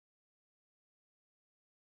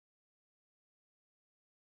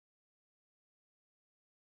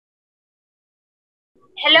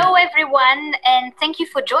Hello, everyone, and thank you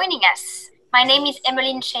for joining us. My name is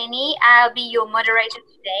Emmeline Cheney. I'll be your moderator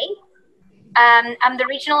today. I'm the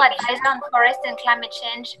Regional Advisor on Forest and Climate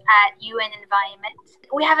Change at UN Environment.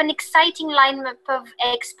 We have an exciting lineup of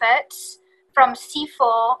experts from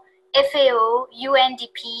CIFOR, FAO,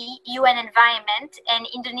 UNDP, UN Environment, and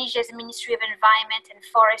Indonesia's Ministry of Environment and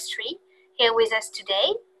Forestry here with us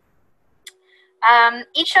today.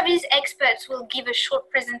 Each of these experts will give a short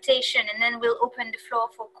presentation and then we'll open the floor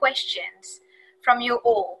for questions from you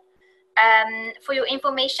all. For your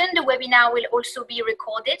information, the webinar will also be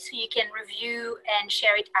recorded so you can review and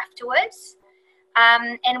share it afterwards.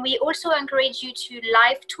 And we also encourage you to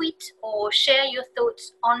live tweet or share your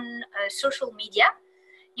thoughts on social media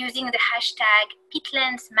using the hashtag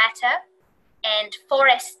peatlands matter and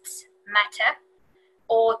forests matter,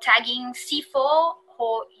 or tagging CIFOR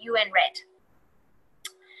or UN Red.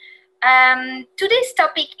 Today's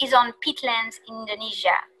topic is on peatlands in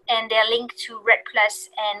Indonesia and their link to REDD+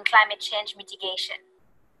 and climate change mitigation.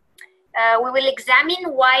 We will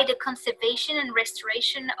examine why the conservation and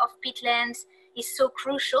restoration of peatlands is so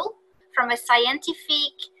crucial from a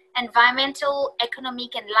scientific, environmental,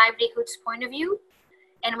 economic, and livelihoods point of view.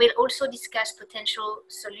 And we'll also discuss potential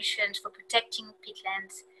solutions for protecting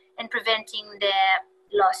peatlands and preventing their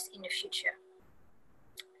loss in the future.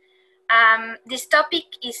 This topic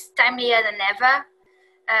is timelier than ever.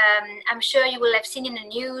 I'm sure you will have seen in the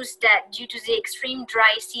news that due to the extreme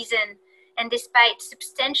dry season and despite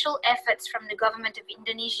substantial efforts from the government of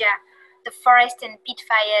Indonesia, the forest and peat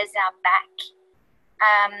fires are back.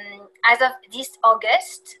 As of this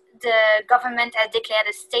August, the government has declared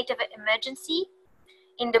a state of emergency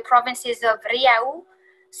in the provinces of Riau,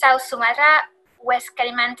 South Sumatra, West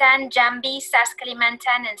Kalimantan, Jambi, South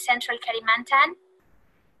Kalimantan, and Central Kalimantan,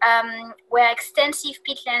 where extensive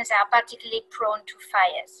peatlands are particularly prone to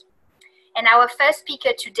fires. And our first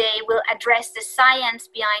speaker today will address the science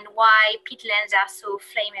behind why peatlands are so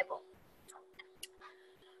flammable.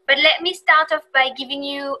 But let me start off by giving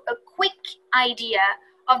you a quick idea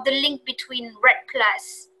of the link between REDD+,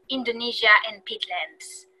 Indonesia, and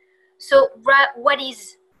peatlands. So what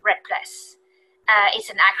is REDD+? It's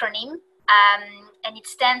an acronym. And it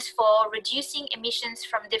stands for Reducing Emissions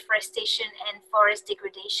from Deforestation and Forest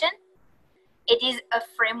Degradation. It is a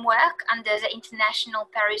framework under the International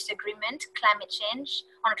Paris Agreement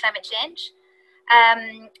on climate change,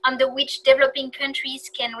 under which developing countries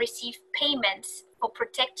can receive payments for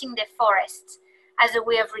protecting their forests as a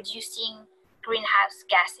way of reducing greenhouse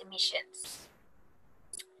gas emissions.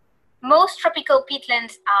 Most tropical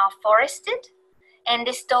peatlands are forested and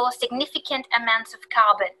they store significant amounts of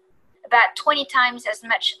carbon, about 20 times as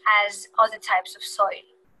much as other types of soil.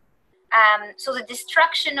 So the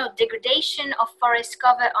destruction or degradation of forest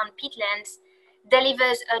cover on peatlands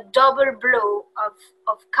delivers a double blow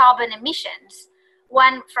of carbon emissions,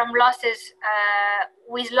 one from losses,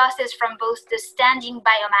 with losses from both the standing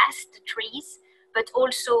biomass, the trees, but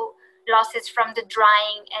also losses from the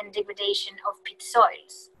drying and degradation of peat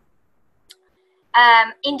soils.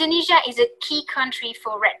 Indonesia is a key country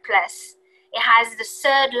for REDD+. It has the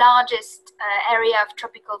third largest area of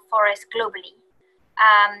tropical forest globally,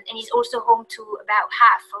 and is also home to about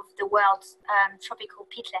half of the world's tropical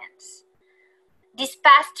peatlands. This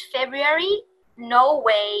past February,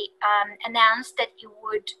 Norway announced that it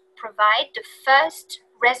would provide the first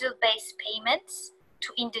result-based payments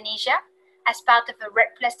to Indonesia as part of a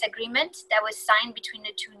REDD+ agreement that was signed between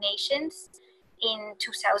the two nations in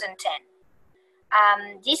 2010.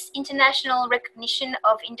 This international recognition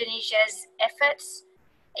of Indonesia's efforts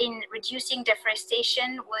in reducing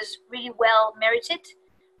deforestation was really well merited.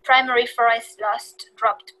 Primary forest loss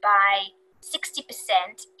dropped by 60%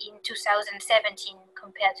 in 2017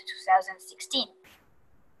 compared to 2016.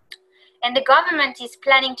 And the government is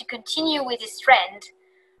planning to continue with this trend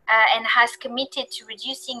and has committed to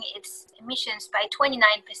reducing its emissions by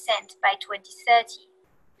 29% by 2030.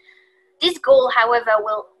 This goal, however,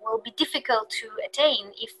 will be difficult to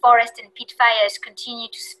attain if forest and peat fires continue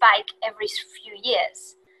to spike every few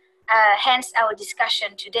years, hence our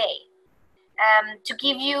discussion today. To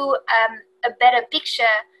give you a better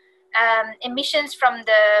picture, emissions from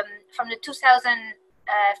the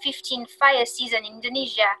 2015 fire season in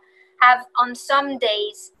Indonesia have on some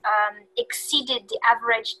days exceeded the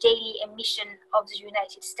average daily emission of the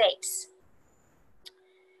United States.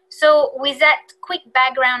 So with that quick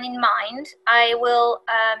background in mind, I will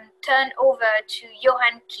turn over to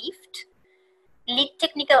Johan Kieft, Lead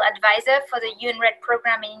Technical Advisor for the UN REDD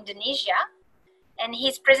program in Indonesia. And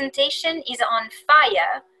his presentation is on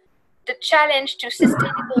fire, the challenge to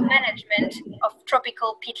sustainable management of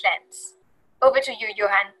tropical peatlands. Over to you,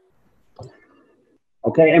 Johan.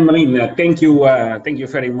 Okay, Emmeline, thank you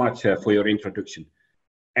very much for your introduction.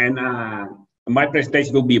 And my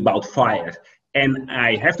presentation will be about fire. And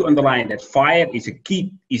I have to underline that fire is a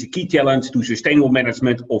key challenge to sustainable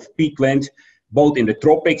management of peatlands, both in the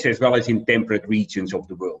tropics as well as in temperate regions of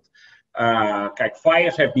the world.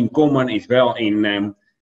 Fires have been common as well in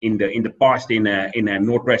the past in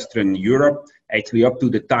northwestern Europe, actually up to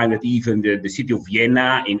the time that even the city of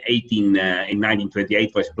Vienna in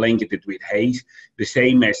 1928 was blanketed with haze, the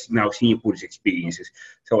same as now Singapore's experiences.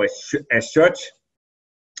 So as such,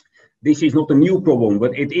 this is not a new problem,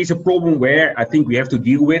 but it is a problem where I think we have to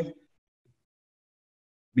deal with,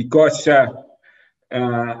 because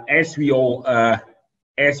as we all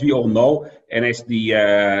know, and as we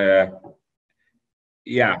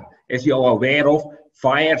all are aware of,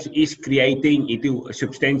 fires is creating into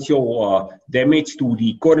substantial damage to the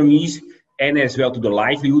economies and as well to the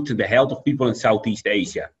livelihoods and the health of people in Southeast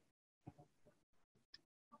Asia.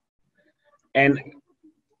 And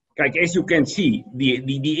as you can see,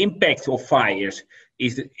 the impact of fires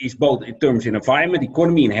is both in terms of environment,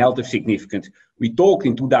 economy, and health of significance. We talked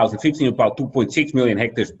in 2015 about 2.6 million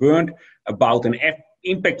hectares burned, about an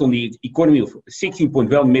impact on the economy of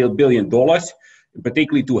 $16.1 billion,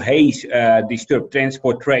 particularly to haze, disturbed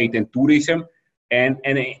transport, trade, and tourism, and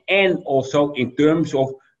also in terms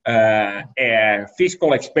of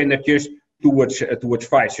fiscal expenditures towards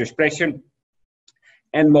fire suppression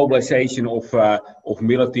and mobilization of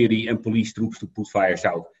military and police troops to put fires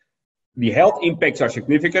out. The health impacts are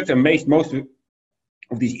significant, and most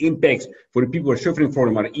of these impacts for the people who are suffering from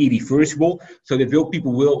them are irreversible, so that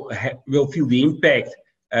people will feel the impact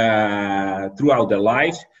throughout their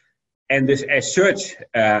lives. And this, as such,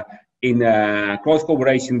 in close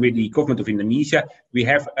cooperation with the government of Indonesia, we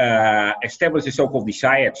have established a so-called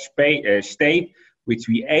desired state, which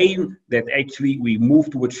we aim that actually we move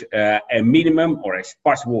towards a minimum, or as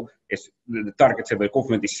possible, as the target set by the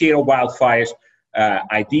government is 0 wildfires,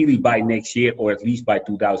 ideally by next year, or at least by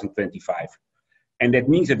 2025. And that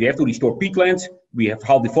means that we have to restore peatlands, we have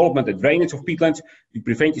half development and drainage of peatlands, we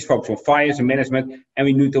prevent this focus on fires and management, and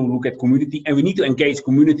we need to look at community, and we need to engage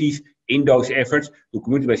communities in those efforts to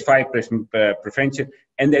community-based fire prevention,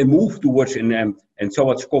 and then move towards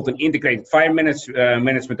what's called an integrated fire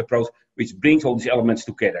management approach, which brings all these elements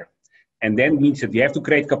together. And then means that we have to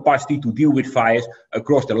create capacity to deal with fires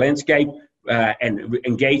across the landscape and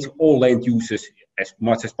engage all land users as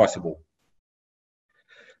much as possible.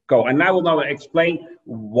 And I will now explain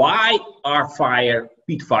why are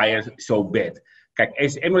peat fires so bad.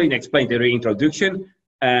 As Emmeline explained in her introduction,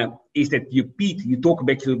 is that you talk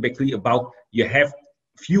basically about you have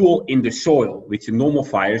fuel in the soil, which in normal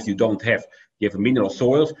fires you don't have. You have mineral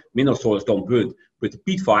soils don't burn. But the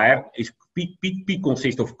peat fire is peat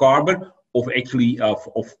consists of carbon, of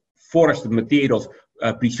forested materials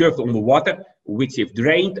preserved under water, which if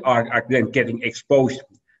drained are then getting exposed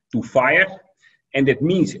to fire. And that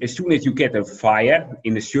means as soon as you get a fire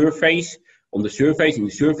in the surface surface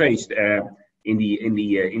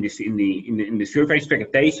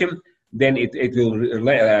vegetation, then it will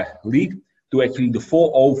lead to actually the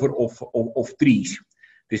fall over of trees.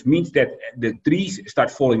 This means that the trees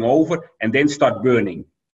start falling over and then start burning.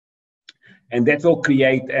 And that will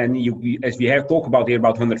create, and as we have talked about here,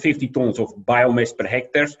 about 150 tons of biomass per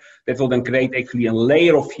hectare, that will then create actually a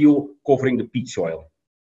layer of fuel covering the peat soil.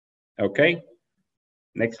 Okay?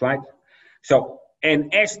 Next slide. So,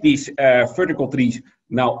 and as these vertical trees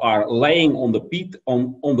now are laying on the peat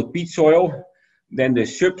soil, then the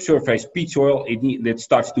subsurface peat soil that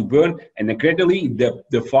starts to burn, and then gradually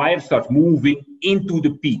the fire starts moving into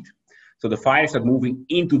the peat. So the fire starts moving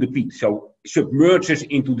into the peat, so submerges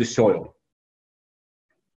into the soil.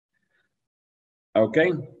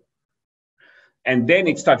 Okay, and then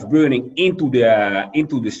it starts burning into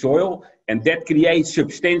the soil, and that creates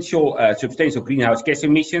substantial greenhouse gas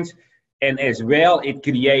emissions, and as well it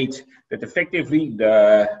creates that effectively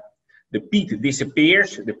the peat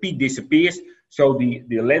disappears. So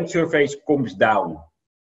the land surface comes down.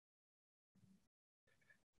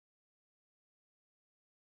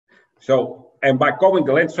 So, and by coming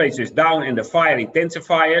the land surface down and the fire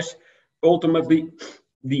intensifies, ultimately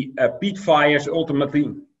the peat fires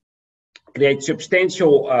ultimately create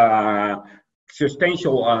substantial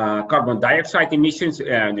carbon dioxide emissions,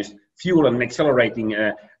 just fuel and accelerating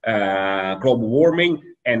global warming,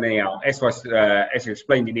 and as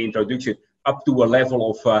explained in the introduction, up to a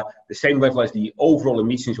level of the same level as the overall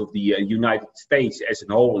emissions of the United States as a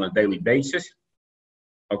whole on a daily basis.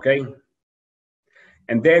 Okay,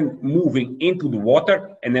 and then moving into the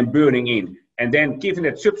water and then burning in, and then given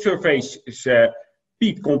that subsurface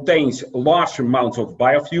peat contains large amounts of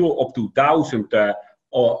biofuel, up to 1,000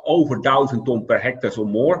 or over 1,000 tons per hectare or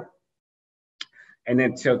more. And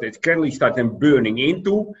then so it gradually starts then burning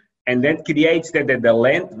into, and that creates that the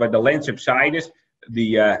land, when the land subsides,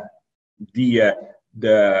 the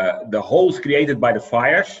holes created by the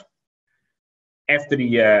fires after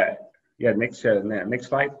the next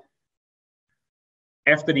slide.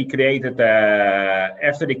 After they created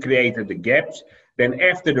the gaps, then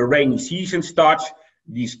after the rainy season starts,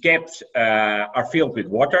 these gaps are filled with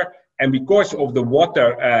water, and because of the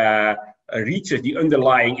water reaches the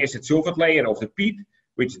underlying acid sulfate layer of the peat,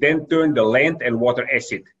 which then turn the land and water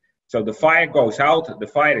acid. So the fire goes out, the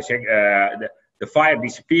fire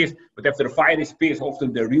disappears, but after the fire disappears,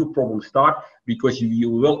 often the real problems start, because you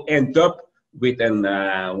will end up with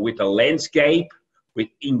a landscape with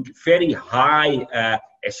very high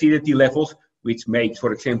acidity levels, which makes,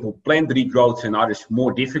 for example, plant regrowths and others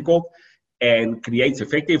more difficult, and creates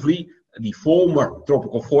effectively the former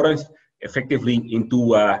tropical forest effectively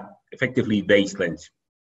into effectively wastelands.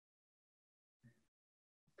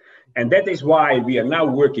 And that is why we are now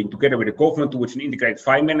working together with the government towards an integrated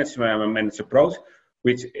fire management approach,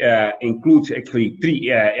 which includes actually three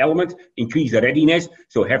elements: increase the readiness,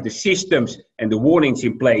 so have the systems and the warnings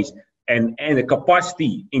in place, and the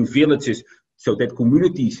capacity in villages, so that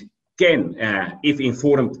communities can, if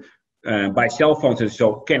informed by cell phones and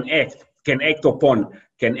so, can act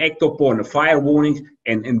upon fire warnings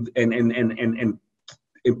and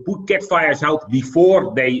get fires out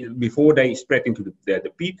before they spread into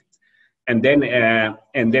the peat. And then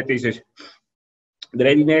and that is the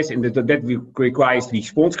readiness, and that requires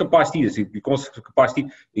response capacity. The response capacity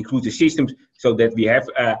includes the systems, so that we have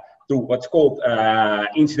through what's called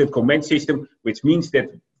incident command system, which means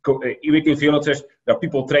that within villages there are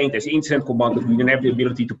people trained as incident commanders. We can have the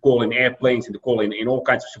ability to call in airplanes and to call in all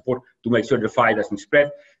kinds of support to make sure the fire doesn't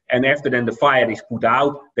spread. And after then the fire is put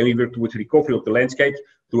out, then we work towards recovery of the landscapes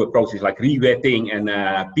through a process like re-wetting and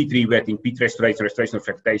peat re-wetting, peat restoration, restoration of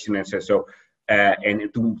vegetation, and so and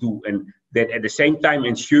that at the same time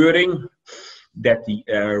ensuring that the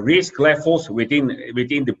risk levels within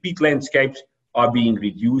the peat landscapes are being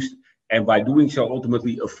reduced, and by doing so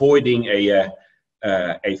ultimately avoiding a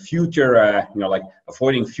future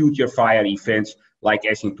avoiding future fire events like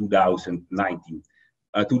as in 2019.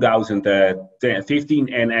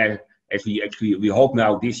 2015, and as we hope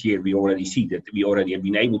now this year, we already see that we already have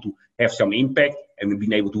been able to have some impact, and we've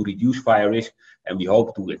been able to reduce fire risk, and we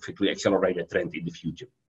hope to effectively accelerate that trend in the future.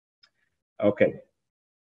 Okay,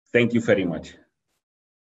 thank you very much.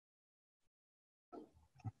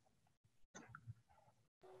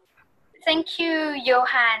 Thank you,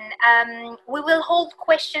 Johan. We will hold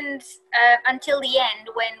questions until the end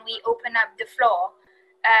when we open up the floor.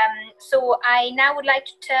 So I now would like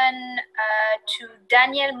to turn to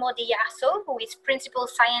Daniel Modiaso, who is principal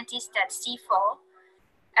scientist at CIFOR,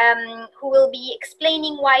 who will be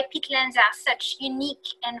explaining why peatlands are such unique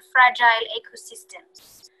and fragile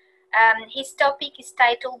ecosystems. His topic is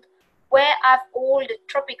titled, "Where have all the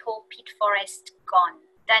tropical peat forests gone?"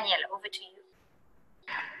 Daniel, over to you.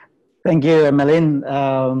 Thank you, Emmeline.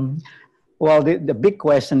 Well, the big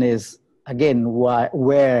question is, again,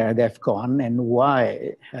 where they've gone and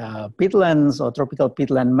why peatlands or tropical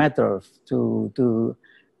peatland matter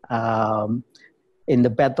in the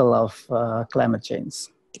battle of climate change.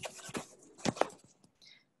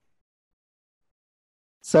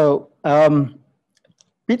 So,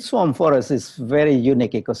 peat swamp forest is very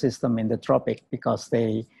unique ecosystem in the tropic because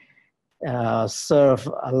they serve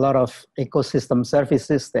a lot of ecosystem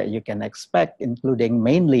services that you can expect, including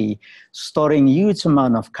mainly storing huge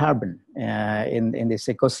amount of carbon in this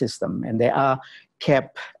ecosystem. And they are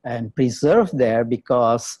kept and preserved there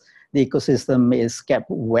because the ecosystem is kept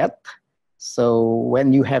wet. So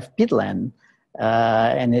when you have peatland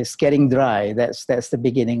and it's getting dry, that's the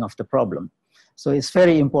beginning of the problem. So it's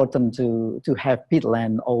very important to have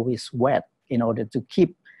peatland always wet in order to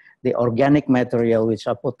keep the organic material which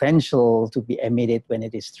are potential to be emitted when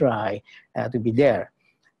it is dry to be there.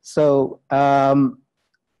 So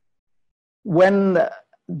when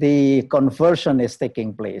the conversion is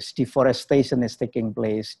taking place, deforestation is taking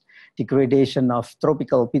place, degradation of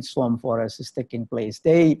tropical peat swamp forests is taking place,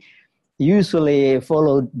 they usually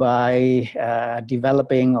followed by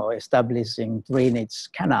developing or establishing drainage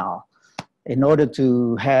canal in order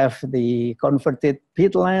to have the converted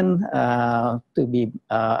peatland to be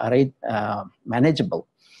manageable.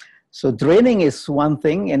 So draining is one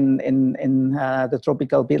thing in the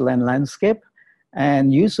tropical peatland landscape.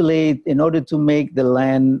 And usually in order to make the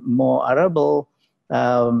land more arable,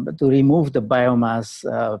 to remove the biomass,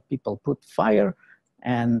 people put fire,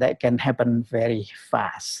 and that can happen very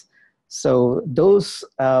fast. So those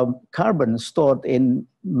carbon stored in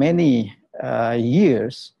many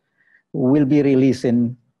years will be released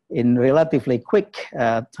in relatively quick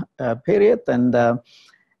period. And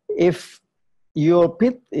if your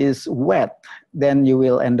pit is wet, then you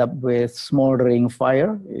will end up with smoldering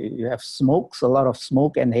fire. You have smokes, a lot of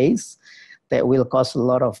smoke and haze that will cause a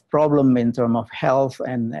lot of problem in terms of health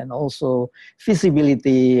and also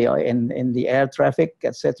visibility in the air traffic,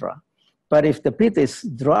 etc. But if the pit is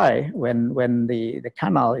dry, when the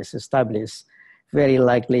canal is established, very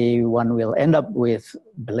likely one will end up with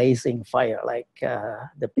blazing fire, like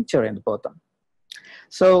the picture in the bottom.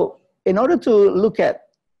 So in order to look at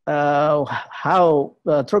how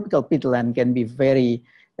tropical peatland can be very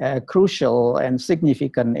crucial and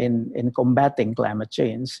significant in combating climate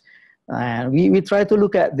change, we try to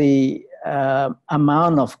look at the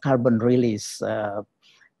amount of carbon release.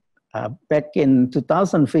 Back in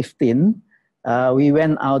 2015, we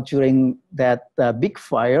went out during that big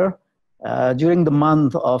fire. During the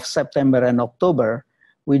month of September and October,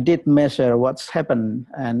 we did measure what's happened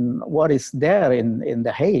and what is there in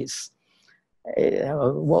the haze.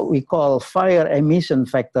 What we call fire emission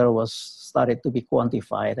factor was started to be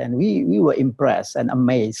quantified, and we were impressed and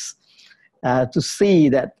amazed to see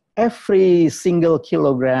that every single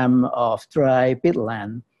kilogram of dry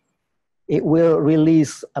peatland, it will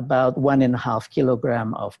release about 1.5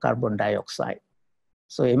 kilograms of carbon dioxide.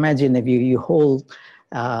 So imagine if you hold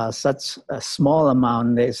such a small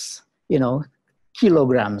amount, is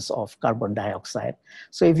kilograms of carbon dioxide.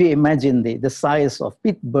 So if you imagine the size of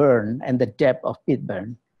pit burn and the depth of pit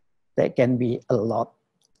burn, that can be a lot.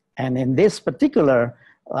 And in this particular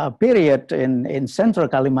period in central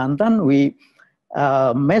Kalimantan, we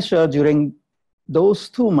measured during those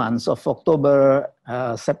 2 months of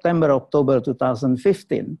September, October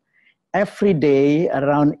 2015, every day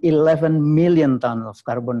around 11 million tons of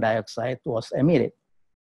carbon dioxide was emitted.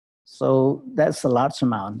 So that's a large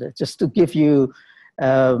amount. Just to give you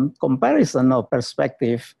comparison or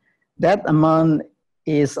perspective, that amount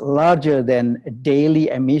is larger than daily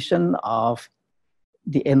emission of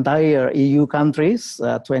the entire EU countries,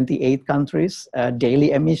 28 countries.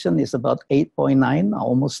 Daily emission is about 8.9,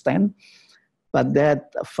 almost 10. But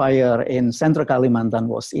that fire in central Kalimantan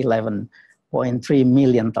was 11.3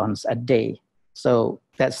 million tons a day. So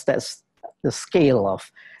that's the scale of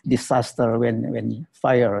disaster when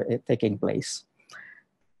fire is taking place.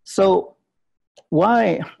 So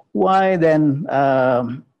why then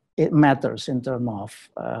it matters in terms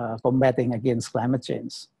of combating against climate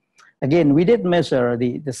change? Again, we did measure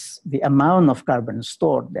the amount of carbon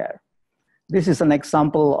stored there. This is an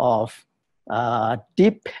example of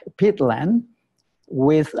deep peatland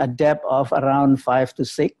with a depth of around 5 to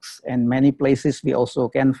 6. And many places we also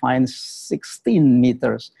can find 16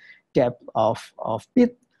 meters depth of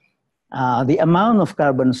pit. The amount of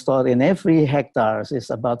carbon stored in every hectare is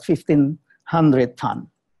about 1,500 tons.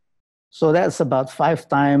 So that's about 5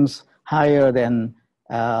 times higher than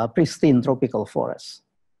pristine tropical forests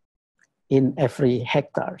in every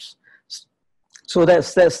hectares. So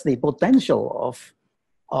that's the potential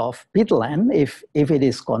of peatland if it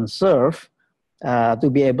is conserved to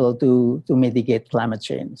be able to mitigate climate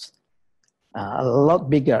change. A lot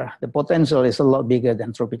bigger, the potential is a lot bigger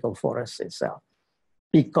than tropical forest itself.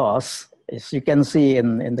 Because, as you can see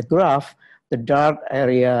in the graph, the dark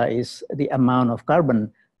area is the amount of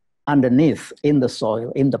carbon underneath in the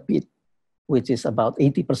soil, in the pit, which is about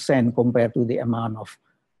 80% compared to the amount of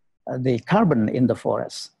the carbon in the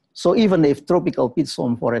forest. So even if tropical peat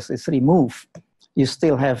swamp forest is removed, you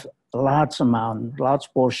still have a large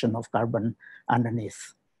portion of carbon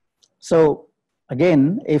underneath. So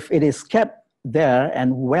again, if it is kept there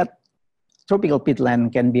and wet, tropical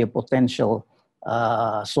peatland can be a potential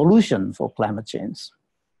solution for climate change.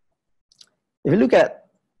 If you look at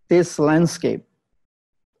this landscape,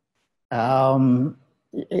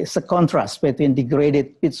 it's a contrast between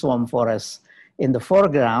degraded peat swamp forests. In the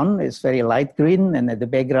foreground, it's very light green, and at the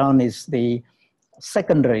background is the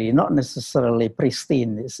secondary, not necessarily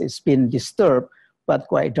pristine. It's been disturbed, but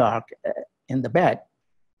quite dark in the back.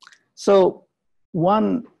 So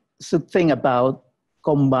one should think about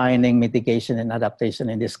combining mitigation and adaptation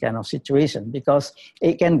in this kind of situation, because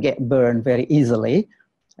it can get burned very easily.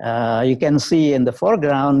 You can see in the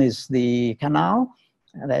foreground is the canal,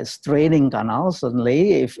 that's draining canal.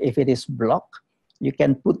 Suddenly, if it is blocked, you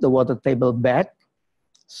can put the water table back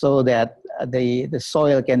so that the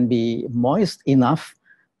soil can be moist enough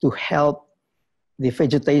to help the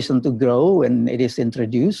vegetation to grow when it is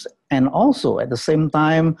introduced, and also at the same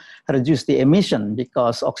time reduce the emission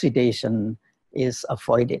because oxidation is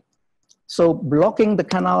avoided. So blocking the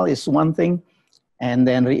canal is one thing, and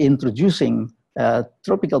then reintroducing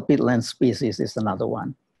tropical peatland species is another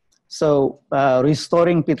one. So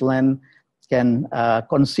restoring peatland can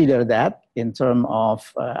consider that in terms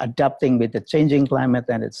of adapting with the changing climate,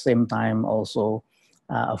 and at the same time also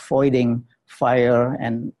avoiding fire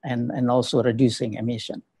and also reducing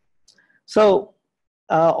emission. So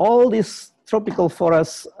all these tropical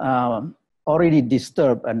forests already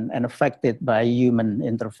disturbed and affected by human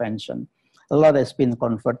intervention. A lot has been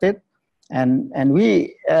converted, and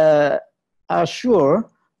we are sure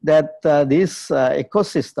that this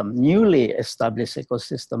ecosystem, newly established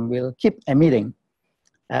ecosystem, will keep emitting,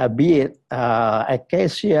 be it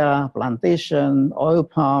acacia, plantation, oil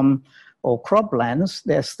palm, or croplands,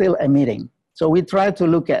 they're still emitting. So we try to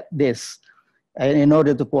look at this in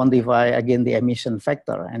order to quantify, again, the emission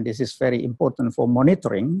factor. And this is very important for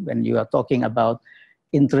monitoring when you are talking about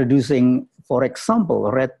introducing, for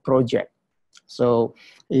example, RED project. So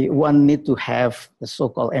one need to have the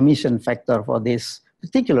so-called emission factor for this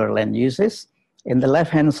particular land uses. In the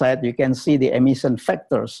left-hand side, you can see the emission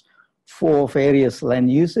factors for various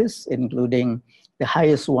land uses, including the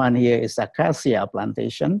highest one here is acacia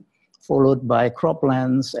plantation, followed by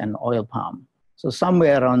croplands and oil palm. So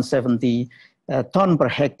somewhere around 70 ton per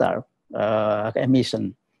hectare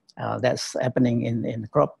emission that's happening in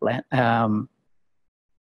cropland,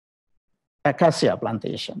 acacia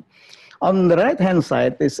plantation. On the right-hand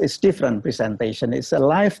side, this is different presentation. It's a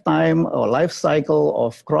lifetime or life cycle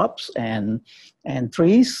of crops and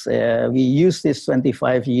trees. We use this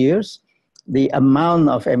 25 years. The amount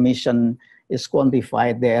of emission is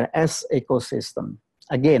quantified there as ecosystem.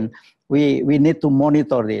 Again, we need to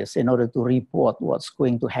monitor this in order to report what's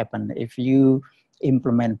going to happen if you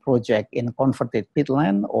implement project in converted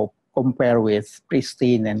peatland or compare with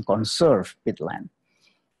pristine and conserved peatland.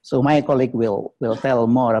 So my colleague will tell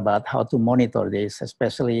more about how to monitor this,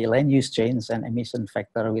 especially land use change and emission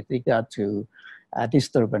factor with regard to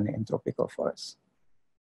disturbance in tropical forests.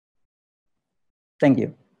 Thank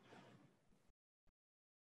you.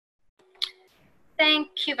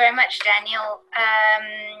 Thank you very much, Daniel.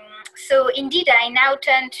 So indeed, I now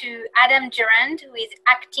turn to Adam Durand, who is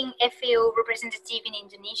acting FAO representative in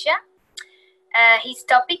Indonesia. His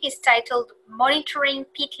topic is titled Monitoring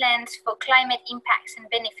Peatlands for Climate Impacts and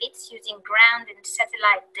Benefits Using Ground and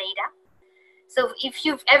Satellite Data. So if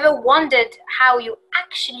you've ever wondered how you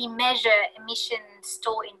actually measure emissions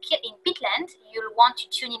stored in peatland, you'll want to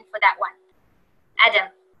tune in for that one.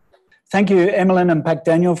 Adam. Thank you, Emmeline and Pak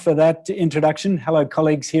Daniel, for that introduction. Hello,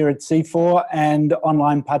 colleagues here at CIFOR and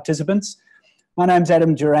online participants. My name's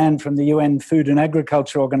Adam Durand from the UN Food and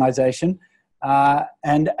Agriculture Organization.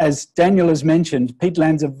 And as Daniel has mentioned,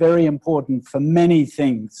 peatlands are very important for many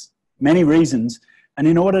things, many reasons. And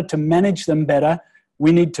in order to manage them better,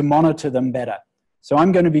 we need to monitor them better. So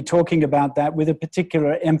I'm going to be talking about that with a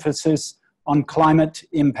particular emphasis on climate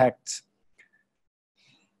impacts.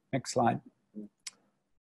 Next slide.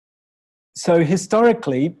 So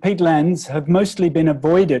historically, peatlands have mostly been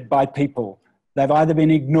avoided by people. They've either been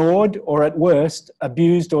ignored or at worst,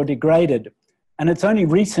 abused or degraded. And it's only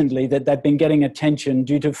recently that they've been getting attention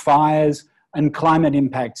due to fires and climate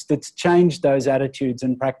impacts that's changed those attitudes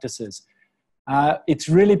and practices. It's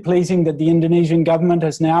really pleasing that the Indonesian government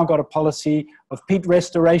has now got a policy of peat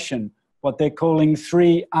restoration, what they're calling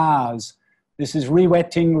 3 Rs. This is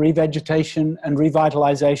re-wetting, revegetation, and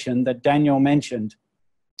revitalization that Daniel mentioned.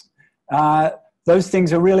 Those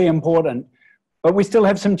things are really important, but we still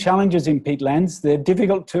have some challenges in peatlands. They're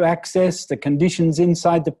difficult to access. The conditions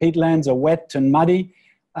inside the peatlands are wet and muddy.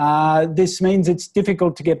 This means it's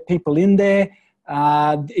difficult to get people in there.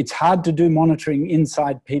 It's hard to do monitoring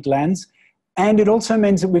inside peatlands. And it also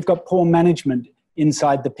means that we've got poor management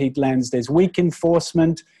inside the peatlands. There's weak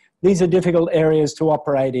enforcement. These are difficult areas to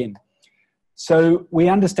operate in. So we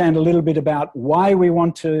understand a little bit about why we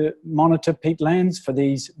want to monitor peatlands for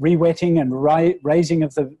these re-wetting and raising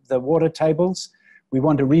of the water tables. We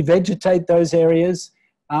want to revegetate those areas,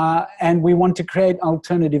 and we want to create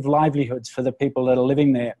alternative livelihoods for the people that are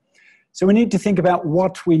living there. So we need to think about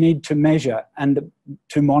what we need to measure and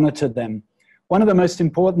to monitor them. One of the most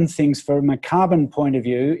important things from a carbon point of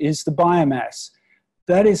view is the biomass.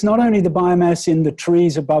 That is not only the biomass in the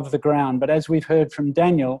trees above the ground, but as we've heard from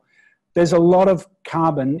Daniel, there's a lot of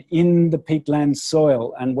carbon in the peatland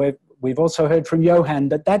soil, and we've also heard from Johan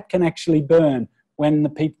that can actually burn when the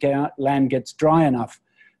peatland gets dry enough.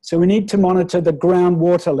 So we need to monitor the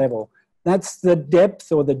groundwater level. That's the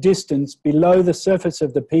depth or the distance below the surface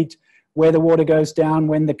of the peat where the water goes down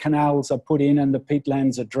when the canals are put in and the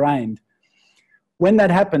peatlands are drained. When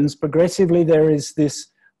that happens, progressively there is this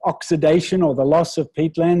oxidation or the loss of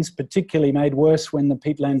peatlands, particularly made worse when the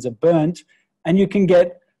peatlands are burnt, and you can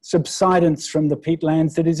get subsidence from the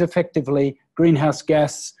peatlands that is effectively greenhouse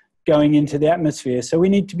gas going into the atmosphere. So we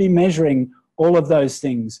need to be measuring all of those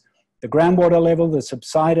things: the groundwater level, the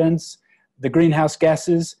subsidence, the greenhouse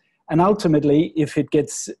gases, and ultimately, if it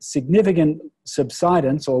gets significant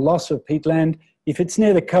subsidence or loss of peatland, if it's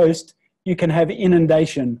near the coast, you can have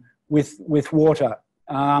inundation with water,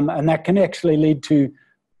 and that can actually lead to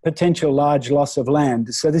potential large loss of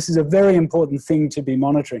land. So this is a very important thing to be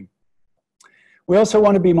monitoring. We also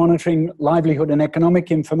want to be monitoring livelihood and economic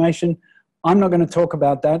information. I'm not going to talk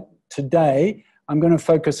about that today. I'm going to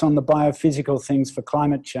focus on the biophysical things for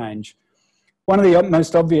climate change. One of the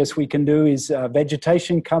most obvious we can do is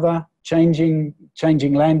vegetation cover, changing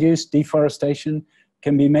land use, deforestation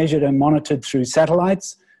can be measured and monitored through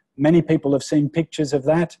satellites. Many people have seen pictures of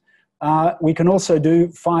that. We can also do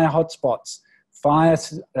fire hotspots.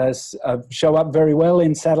 Fires show up very well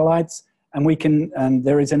in satellites, and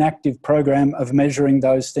there is an active program of measuring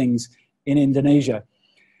those things in Indonesia.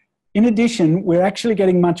 In addition, we're actually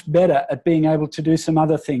getting much better at being able to do some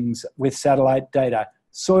other things with satellite data.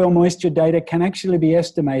 Soil moisture data can actually be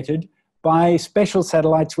estimated by special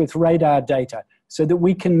satellites with radar data, so that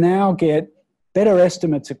we can now get better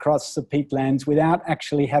estimates across the peatlands without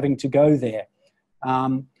actually having to go there.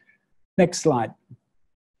 Next slide.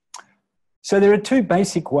 So there are two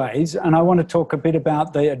basic ways, and I want to talk a bit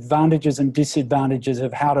about the advantages and disadvantages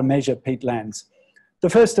of how to measure peatlands. The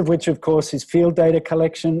first of which, of course, is field data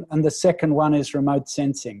collection, and the second one is remote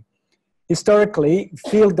sensing. Historically,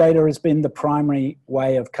 field data has been the primary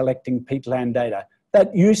way of collecting peatland data.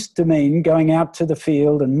 That used to mean going out to the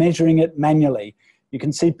field and measuring it manually. You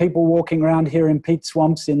can see people walking around here in peat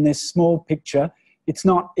swamps in this small picture. It's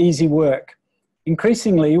not easy work.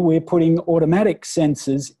 Increasingly, we're putting automatic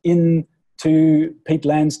sensors into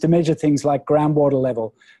peatlands to measure things like groundwater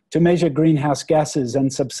level, to measure greenhouse gases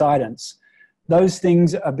and subsidence. Those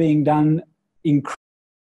things are being done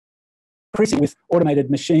increasingly with automated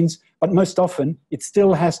machines, but most often it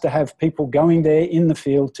still has to have people going there in the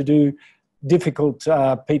field to do difficult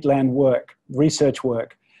peatland work, research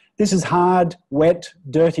work. This is hard, wet,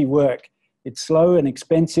 dirty work. It's slow and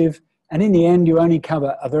expensive, and in the end you only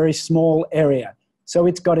cover a very small area, so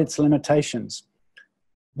it's got its limitations.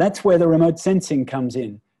 That's where the remote sensing comes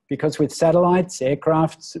in, because with satellites,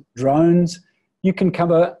 aircrafts, drones, you can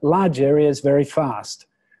cover large areas very fast.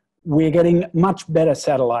 We're getting much better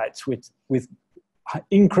satellites with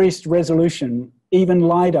increased resolution. Even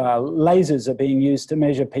LiDAR, lasers are being used to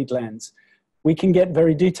measure peatlands. We can get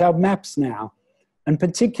very detailed maps now, and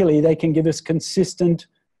particularly they can give us consistent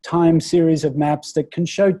time series of maps that can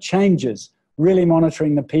show changes, really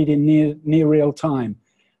monitoring the peat in near real time.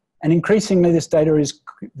 And increasingly this data is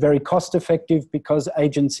very cost effective because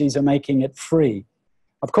agencies are making it free.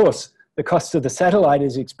 Of course, the cost of the satellite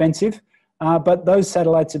is expensive, but those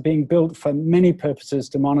satellites are being built for many purposes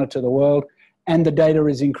to monitor the world, and the data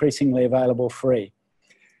is increasingly available free.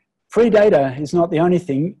 Free data is not the only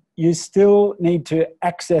thing. You still need to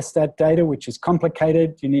access that data, which is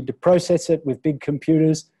complicated. You need to process it with big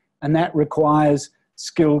computers, and that requires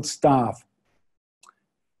skilled staff.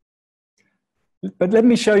 But let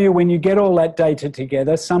me show you, when you get all that data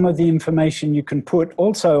together, some of the information you can put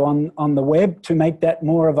also on the web to make that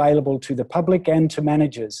more available to the public and to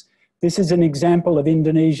managers. This is an example of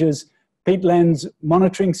Indonesia's peatlands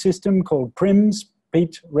monitoring system called PRIMS,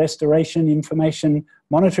 Peat Restoration Information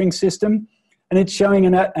Monitoring System. And it's showing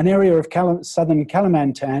an area of southern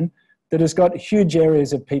Kalimantan that has got huge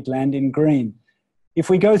areas of peatland in green. If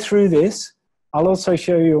we go through this, I'll also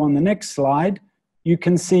show you on the next slide, you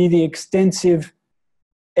can see the extensive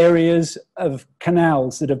areas of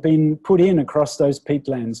canals that have been put in across those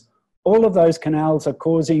peatlands. All of those canals are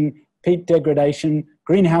causing peat degradation,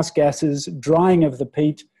 greenhouse gases, drying of the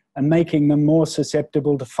peat, and making them more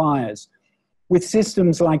susceptible to fires. With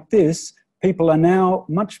systems like this, people are now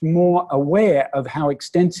much more aware of how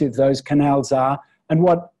extensive those canals are and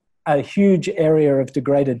what a huge area of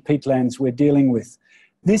degraded peatlands we're dealing with.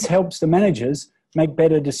 This helps the managers make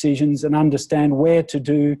better decisions and understand where to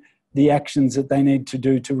do the actions that they need to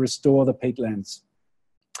do to restore the peatlands.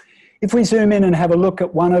 If we zoom in and have a look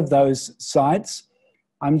at one of those sites,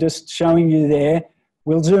 I'm just showing you there,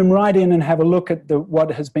 we'll zoom right in and have a look at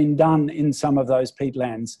what has been done in some of those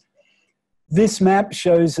peatlands. This map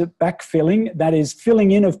shows backfilling, that is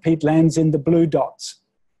filling in of peatlands in the blue dots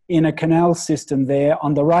in a canal system there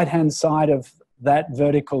on the right-hand side of that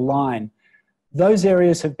vertical line. Those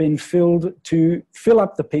areas have been filled to fill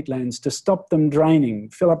up the peatlands, to stop them draining,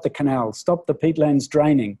 fill up the canal, stop the peatlands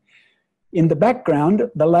draining. In the background,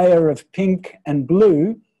 the layer of pink and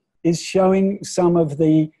blue is showing some of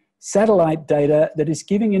the satellite data that is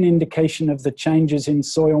giving an indication of the changes in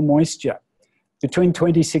soil moisture between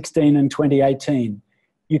 2016 and 2018.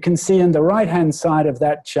 You can see on the right-hand side of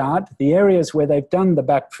that chart, the areas where they've done the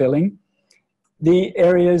backfilling, the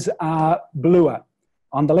areas are bluer.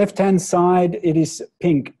 On the left-hand side, it is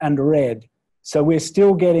pink and red. So we're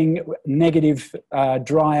still getting negative,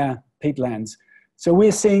 drier peatlands. So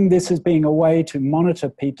we're seeing this as being a way to monitor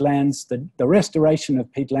peatlands, the restoration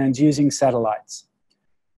of peatlands using satellites.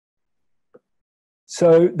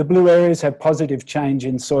 So the blue areas have positive change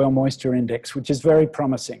in soil moisture index, which is very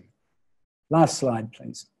promising. Last slide,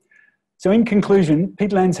 please. So in conclusion,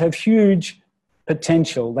 peatlands have huge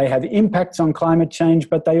potential. They have impacts on climate change,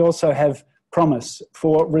 but they also have promise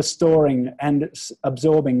for restoring and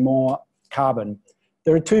absorbing more carbon.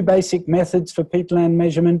 There are two basic methods for peatland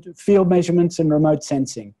measurement: field measurements and remote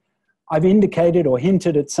sensing. I've indicated or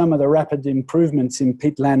hinted at some of the rapid improvements in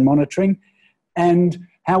peatland monitoring and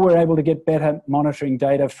how we're able to get better monitoring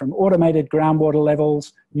data from automated groundwater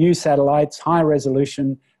levels, new satellites, high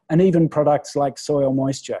resolution, and even products like soil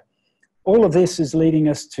moisture. All of this is leading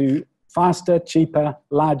us to faster, cheaper,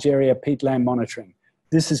 large area peatland monitoring.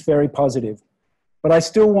 This is very positive. But I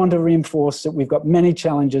still want to reinforce that we've got many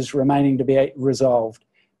challenges remaining to be resolved.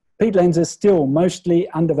 Peatlands are still mostly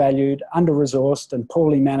undervalued, under-resourced, and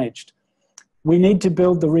poorly managed. We need to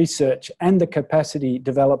build the research and the capacity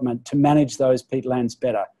development to manage those peatlands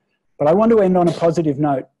better. But I want to end on a positive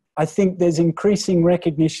note. I think there's increasing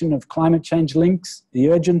recognition of climate change links,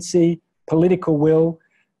 the urgency, political will.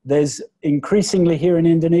 There's increasingly here in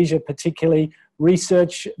Indonesia, particularly,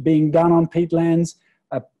 research being done on peatlands.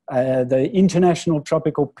 The International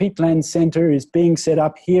Tropical Peatland Centre is being set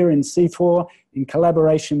up here in CIFOR in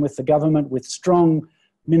collaboration with the government with strong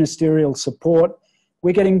ministerial support.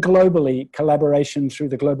 We're getting globally collaboration through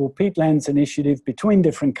the Global Peatlands Initiative between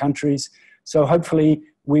different countries. So hopefully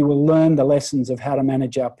we will learn the lessons of how to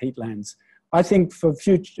manage our peatlands. I think for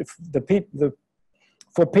peatlands,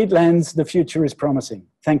 the future is promising.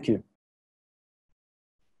 Thank you.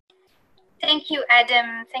 Thank you,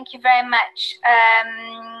 Adam. Thank you very much.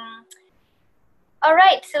 All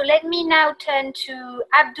right, so let me now turn to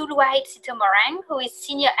Abdul Wahid Sitomorang, who is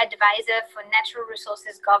Senior Advisor for Natural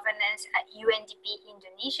Resources Governance at UNDP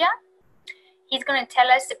Indonesia. He's going to tell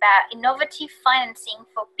us about innovative financing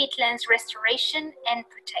for peatlands restoration and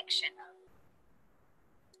protection.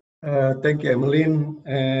 Thank you, Emmeline,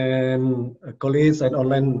 and colleagues and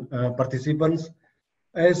online participants.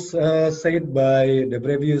 As said by the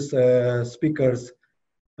previous speakers,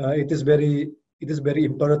 it is very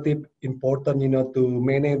important, to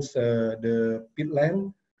manage the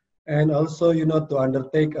peatland and also, to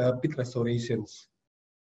undertake peat restorations.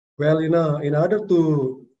 Well, in order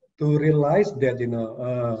to realize that,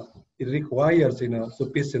 it requires,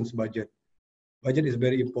 sufficient budget. Budget is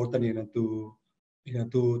very important, to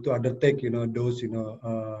undertake,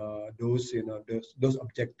 those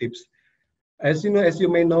objectives. As you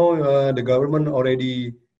may know, the government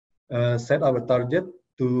already set our target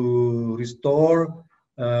to restore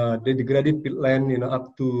the degraded peatland,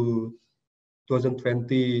 up to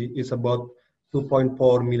 2020 is about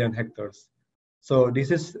 2.4 million hectares. So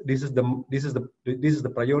this is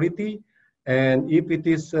the priority, and if it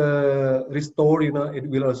is restored, it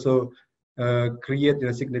will also create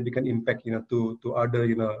a significant impact, to other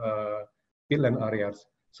peatland areas.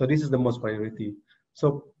 So this is the most priority.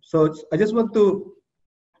 So I just want to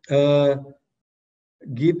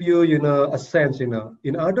give you, a sense, in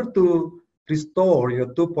order to restore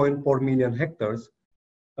 2.4 million hectares,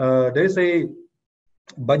 there is a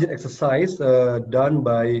budget exercise done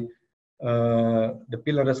by the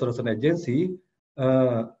Peatland Restoration Agency.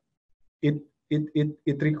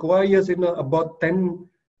 It requires, about 10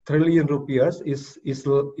 trillion rupiahs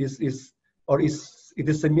it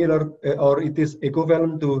is similar or it is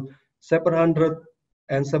equivalent to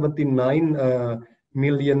 779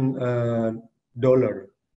 million dollar.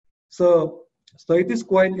 So it is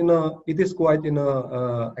quite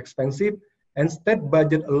expensive, and state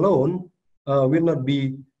budget alone will not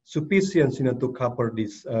be sufficient to cover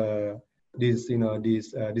this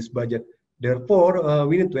budget. Therefore,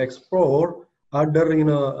 we need to explore other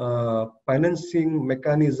financing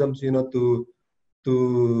mechanisms to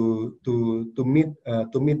meet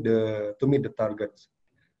the targets.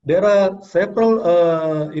 There are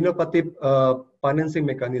several innovative financing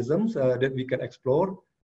mechanisms that we can explore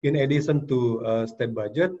in addition to state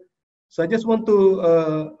budget. So I just want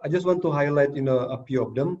to highlight a few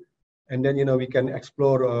of them, and then we can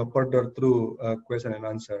explore further through question and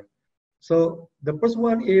answer. So the first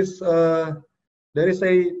one is there is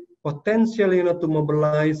a potential to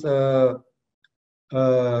mobilize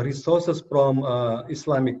resources from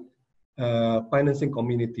Islamic financing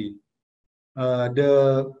community.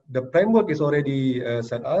 The framework is already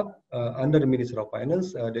set up under the Ministry of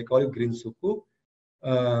Finance. They call it Green Sukuk.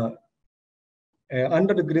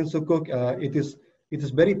 Under the Green Sukuk, it is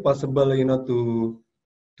very possible, you know, to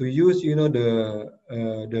use, you know, the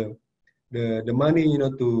money, you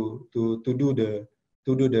know, to do the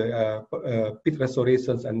peat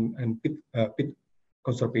restorations and peat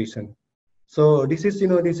conservation. So this is, you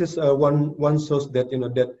know, this is one source that, you know,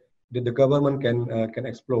 that the government can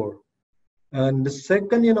explore. And the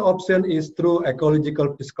second, you know, option is through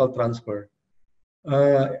ecological fiscal transfer.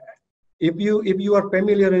 If you are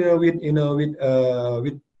familiar, you know,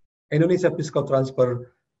 with Indonesia fiscal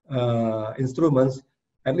transfer instruments,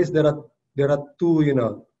 at least there are two, you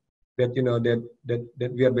know, that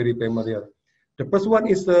we are very familiar. The first one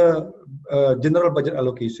is the general budget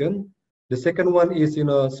allocation. The second one is, you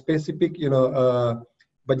know, specific, you know,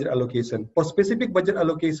 budget allocation. For specific budget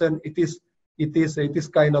allocation, it is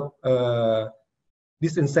kind of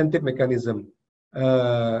this incentive mechanism.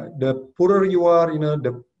 The poorer you are, you know,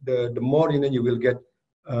 the more, you know, you will get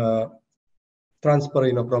transfer,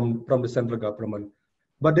 you know, from the central government.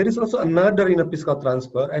 But there is also another, you know, fiscal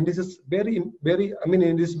transfer, and this is very, I mean,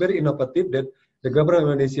 it is very innovative that the government of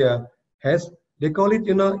Indonesia has. They call it,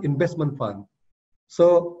 you know, investment fund.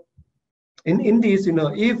 So in this, you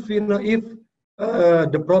know, if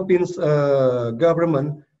the province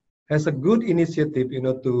government has a good initiative, you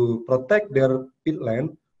know, to protect their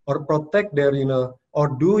peatland or protect their, you know, or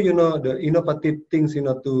do, you know, the innovative things, you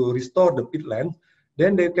know, to restore the peatland,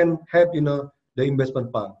 then they can have, you know, the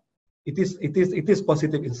investment fund. It is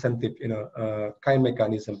positive incentive, you know, kind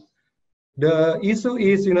mechanism. The issue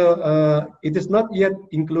is, you know, it is not yet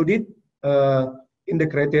included in the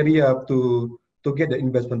criteria to get the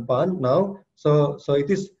investment fund now. So it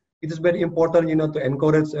is very important, you know, to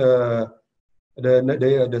encourage the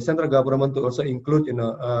central government to also include, you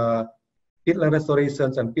know, peatland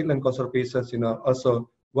restorations and peatland conservations, you know, also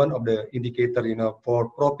one of the indicator, you know, for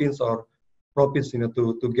province, you know,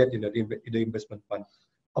 to get, you know, the investment fund.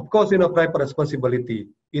 Of course, you know, private responsibility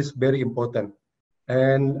is very important,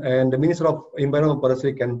 and the Minister of Environment and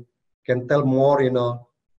Forestry can tell more, you know,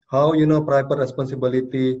 how, you know, private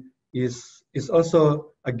responsibility is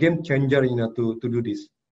also a game changer, you know, to do this.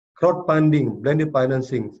 Crowdfunding, blended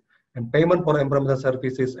financing, and payment for environmental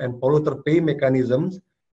services and polluter pay mechanisms.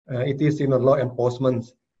 It is, you know, law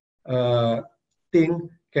enforcement thing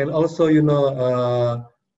can also, you know,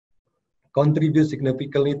 contribute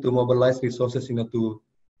significantly to mobilize resources, you know, to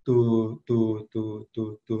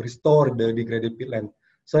restore the degraded peatland.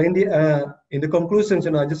 So in the conclusions,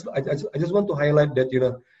 you know, I just want to highlight that, you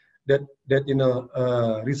know, that you know,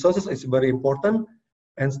 resources is very important,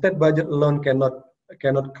 and state budget alone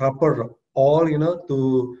cannot cover all, you know,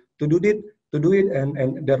 to do it,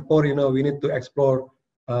 and therefore, you know, we need to explore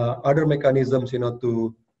other mechanisms, you know,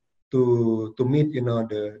 to meet, you know,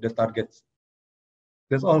 the targets.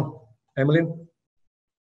 That's all. Emmeline.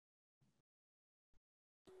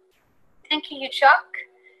 Thank you, Yuchok.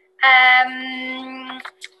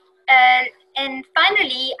 And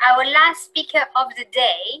finally, our last speaker of the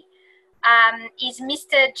day is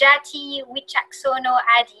Mr. Jati Wicaksono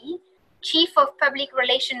Adi, Chief of Public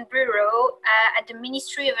Relations Bureau at the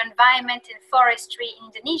Ministry of Environment and Forestry in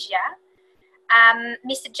Indonesia.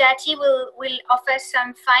 Mr. Jati will offer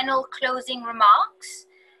some final closing remarks,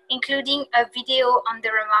 including a video on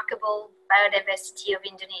the remarkable biodiversity of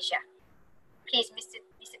Indonesia. Please, Mr.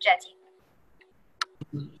 Jati.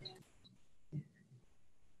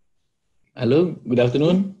 Hello, good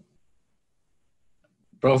afternoon.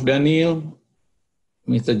 Prof. Daniel,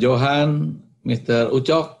 Mr. Johan, Mr.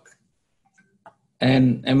 Ucok,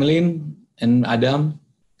 and Emmeline, and Adam.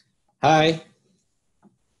 Hi.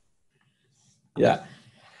 Yeah.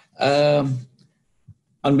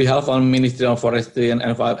 On behalf of Ministry of Forestry and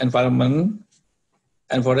Environment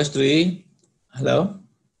and Forestry, hello.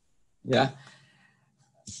 Yeah.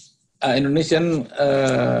 Indonesian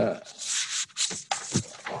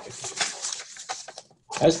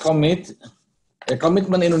has a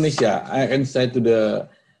commitment Indonesia. I can say to the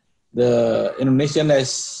Indonesian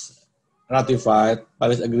has ratified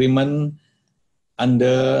Paris Agreement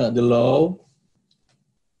under the law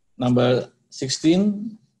number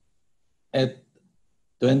 16 at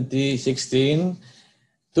 2016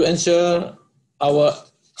 to ensure our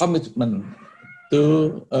commitment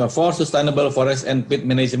to for sustainable forest and peat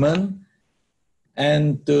management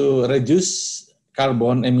and to reduce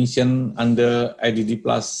carbon emission under IDD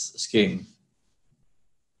Plus scheme.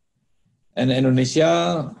 And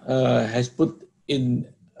Indonesia has put in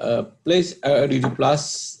place IDD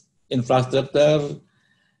Plus infrastructure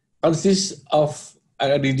consists of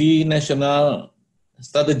RDD national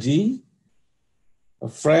strategy,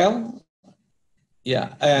 FREL,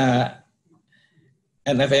 and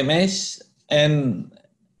FMS, and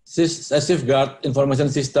safeguard information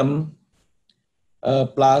system,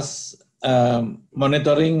 plus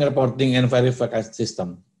monitoring, reporting, and verification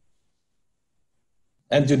system.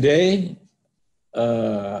 And today,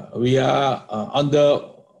 we are on the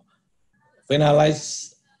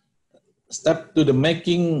finalized step to the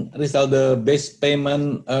making result-based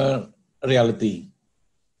payment reality.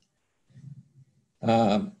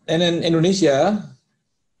 And then Indonesia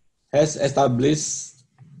has established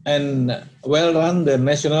and well-run the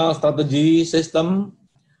national strategy system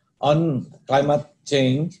on climate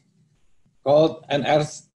change called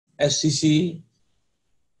NRSCC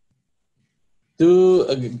to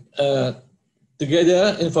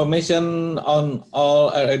gather information on all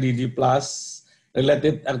RADD plus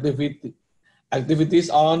related activities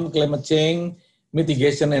on climate change,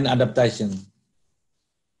 mitigation, and adaptation.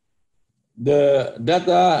 The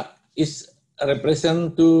data is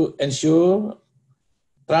represented to ensure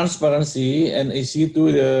transparency and easy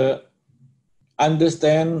to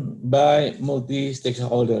understand by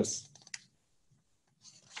multi-stakeholders.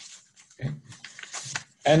 Okay.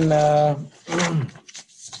 And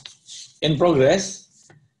in progress,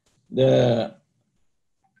 the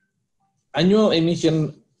annual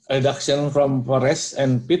emission reduction from forests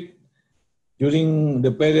and peat during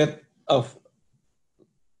the period of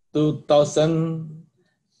 2000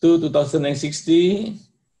 to 2060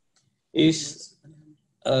 is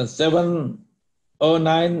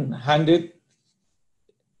 70900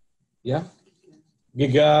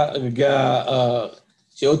 giga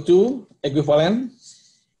CO2 equivalent.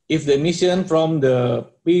 If the emission from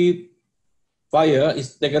the peat fire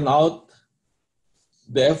is taken out,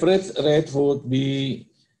 the average rate would be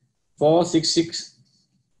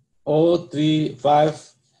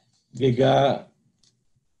 466,035 gigaton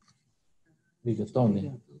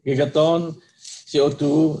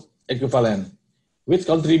CO2 equivalent, which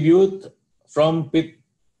contribute from peat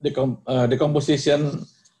decomposition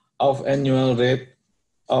of annual rate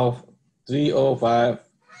of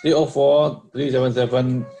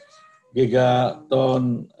 304,377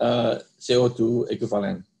 gigaton CO2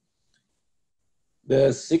 equivalent.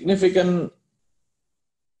 The significant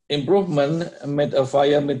improvement made a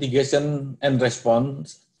fire mitigation and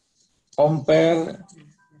response compared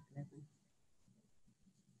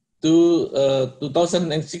to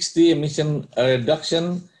 2060 emission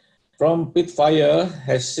reduction from peat fire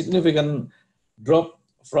has significant drop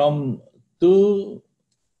from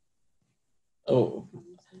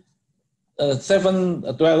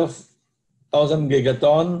 712,000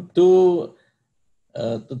 gigaton to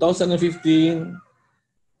 2015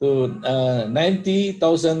 to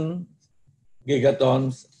 90,000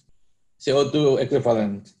 gigatons CO2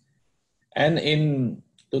 equivalent. And in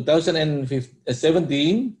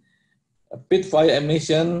 2017, peat fire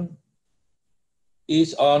emission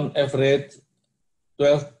is on average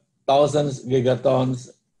 12,000 gigatons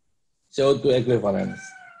CO2 equivalents.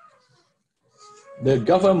 The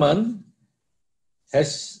government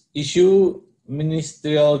has issued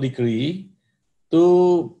ministerial decree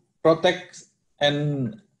to protect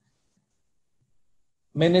and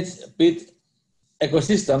manage peat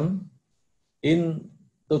ecosystem in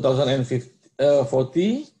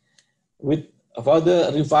 2040, with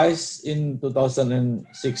further revised in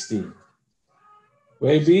 2060.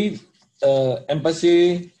 Where we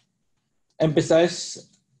emphasize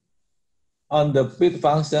on the peat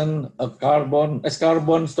function of carbon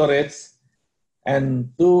storage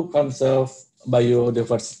and to conserve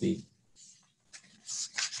biodiversity.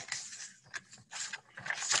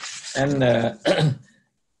 And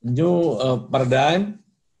new paradigm,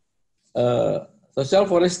 social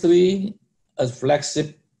forestry as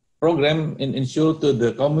flagship program ensure to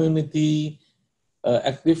the community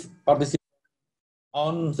active participation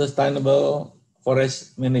on sustainable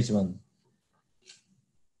forest management.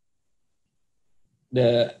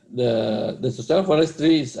 The social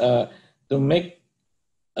forestry is to make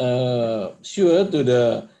sure to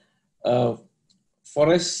the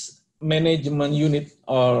forest management unit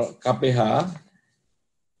or KPH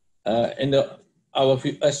in our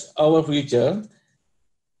future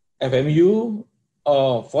FMU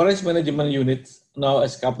or forest management unit now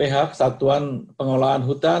as KPH, Satuan Pengelolaan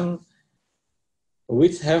Hutan,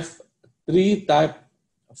 which have 3 types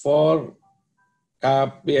for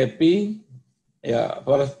KPP,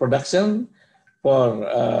 forest production, for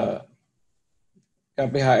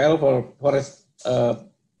KPHL for forest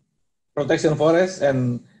protection forest,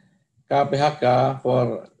 and KPHK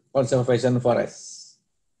for conservation forests.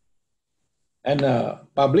 And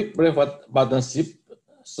public-private partnership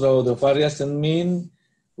through the variation means.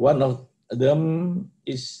 One of them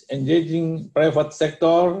is engaging private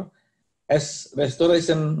sector as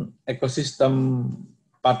restoration ecosystem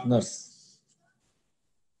partners,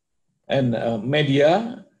 and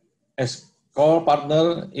media as core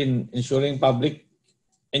partner in ensuring public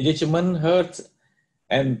engagement heard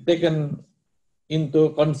and taken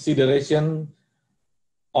into consideration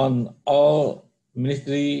on all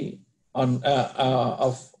Ministry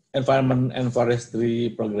of Environment and Forestry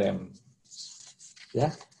program.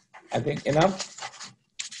 Yeah, I think enough.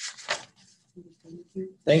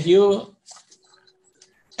 Thank you,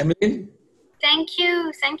 Emily. Thank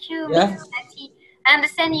you, Yeah. Mrs. Natty. I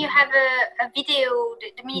understand you have a video,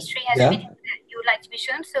 the ministry has a video that you would like to be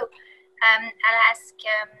shown, so I'll ask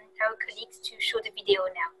our colleagues to show the video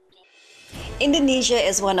now. Indonesia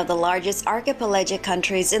is one of the largest archipelagic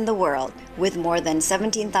countries in the world, with more than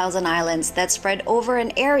 17,000 islands that spread over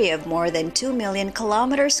an area of more than 2 million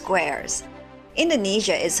kilometer squares.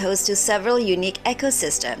 Indonesia is host to several unique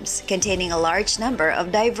ecosystems containing a large number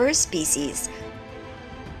of diverse species.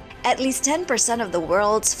 At least 10% of the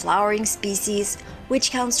world's flowering species,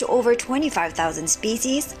 which counts to over 25,000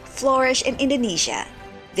 species, flourish in Indonesia.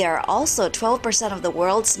 There are also 12% of the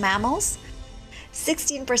world's mammals,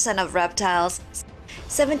 16% of reptiles,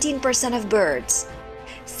 17% of birds,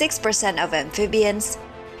 6% of amphibians,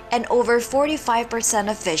 and over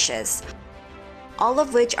 45% of fishes, all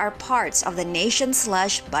of which are parts of the nation's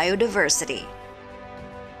lush biodiversity.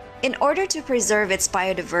 In order to preserve its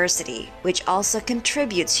biodiversity, which also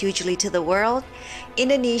contributes hugely to the world,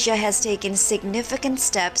 Indonesia has taken significant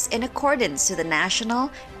steps in accordance to the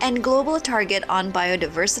national and global target on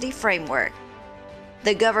biodiversity framework.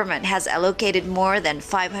 The government has allocated more than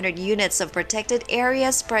 500 units of protected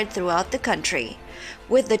areas spread throughout the country,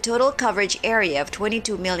 with the total coverage area of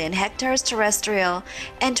 22 million hectares terrestrial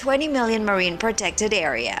and 20 million marine protected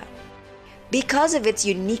area. Because of its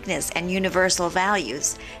uniqueness and universal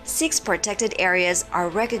values, 6 protected areas are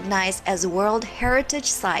recognized as World Heritage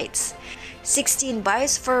Sites, 16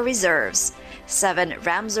 Biosphere Reserves, 7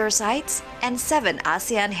 Ramsar Sites, and 7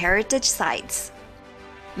 ASEAN Heritage Sites.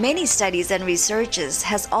 Many studies and researches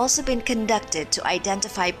has also been conducted to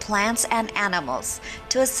identify plants and animals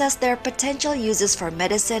to assess their potential uses for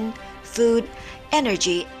medicine, food,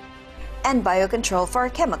 energy, and biocontrol for a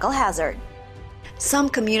chemical hazard. Some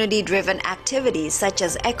community-driven activities such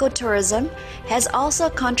as ecotourism has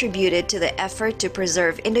also contributed to the effort to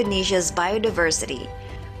preserve Indonesia's biodiversity,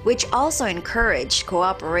 which also encouraged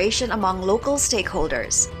cooperation among local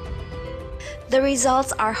stakeholders. The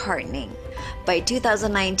results are heartening. By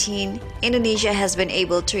 2019, Indonesia has been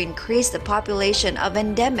able to increase the population of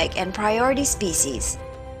endemic and priority species.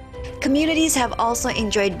 Communities have also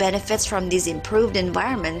enjoyed benefits from this improved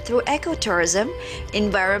environment through ecotourism,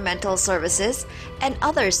 environmental services, and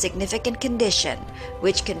other significant conditions,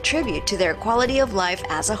 which contribute to their quality of life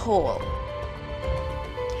as a whole.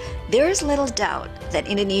 There is little doubt that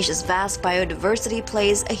Indonesia's vast biodiversity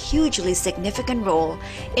plays a hugely significant role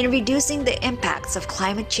in reducing the impacts of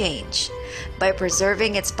climate change. By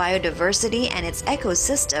preserving its biodiversity and its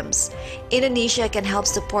ecosystems, Indonesia can help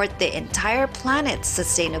support the entire planet's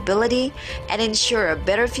sustainability and ensure a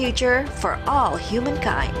better future for all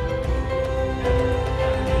humankind.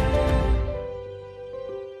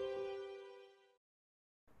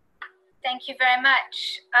 Thank you very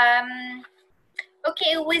much.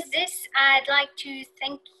 Okay, with this, I'd like to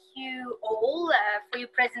thank you all for your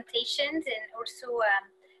presentations, and also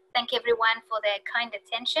thank everyone for their kind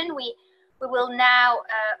attention. We will now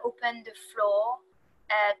open the floor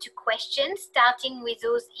to questions, starting with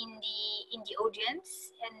those in the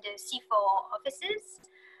audience and the CIFOR offices.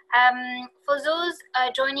 For those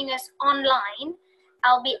joining us online,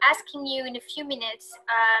 I'll be asking you in a few minutes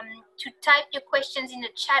to type your questions in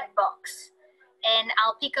the chat box, and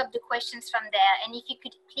I'll pick up the questions from there. And if you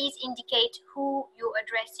could please indicate who you're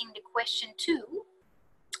addressing the question to,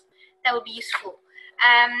 that would be useful.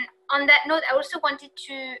 On that note, I also wanted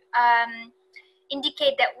to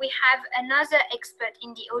indicate that we have another expert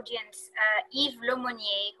in the audience, Yves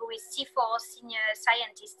Lemonnier, who is CIFOR senior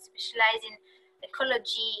scientist specialized in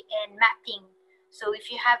ecology and mapping. So if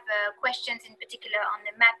you have questions in particular on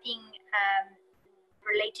the mapping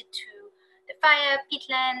related to the fire,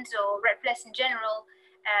 peatlands, or red plus in general,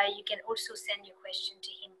 you can also send your question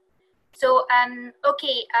to him. So,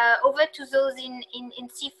 okay, over to those in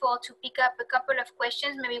CIFOR to pick up a couple of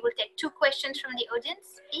questions. Maybe we'll take 2 questions from the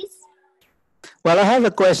audience, please. Well, I have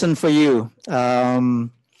a question for you.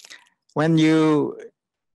 When you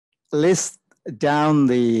list down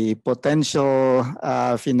the potential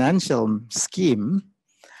financial scheme,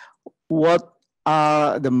 what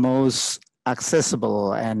are the most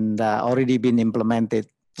accessible and already been implemented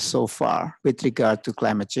so far with regard to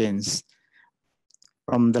climate change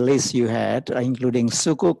from the list you had, including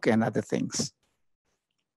sukuk and other things?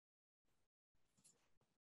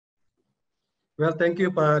 Well, thank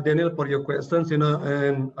you, Pak Daniel, for your questions,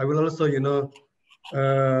 and I will also,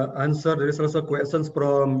 answer. There is also questions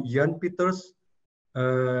from Jan Peters.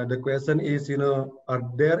 The question is, are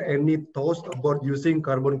there any thoughts about using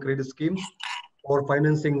carbon credit schemes for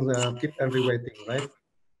financing peat and reweighting, right?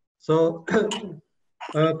 So,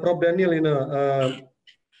 Prof. Daniel,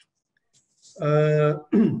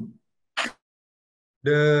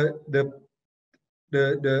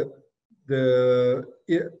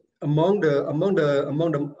 among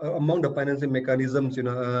the financing mechanisms,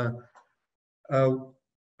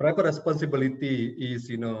 private responsibility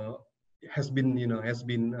is, has been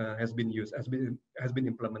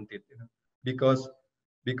implemented, because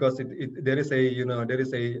there is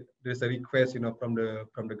a request, from the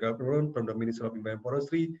government, from the Ministry of Environment and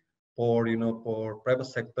Forestry, for private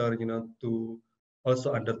sector, to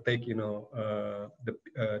also undertake, the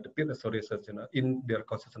peat restorations, in their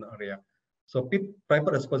concession area. So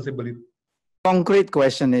private responsibility. Concrete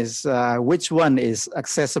question is, which one is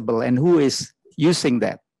accessible and who is using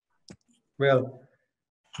that? Well,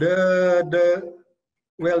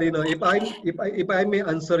 if I may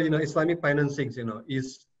answer, Islamic financing,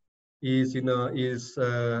 is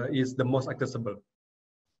the most accessible.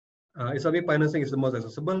 Islamic financing is the most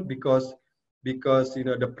accessible because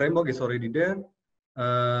the framework is already there,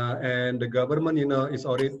 and the government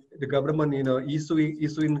issuing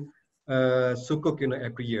sukuk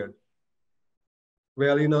every year.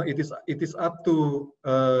 Well, it is up to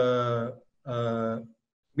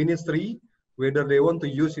ministry whether they want to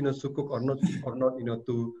use sukuk or not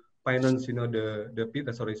to finance the peat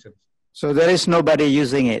restorations. So there is nobody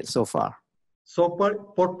using it so far. So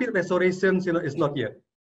for peat restorations, it's not yet.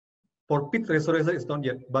 For peat restoration, it's not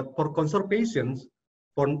yet. But for conservations,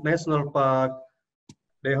 for national park,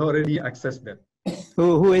 they already accessed that.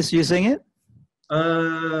 Who is using it?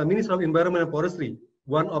 Ministry of Environment and Forestry.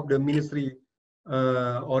 One of the ministry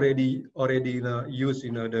already use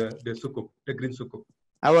the sukuk, the green sukuk.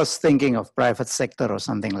 I was thinking of private sector or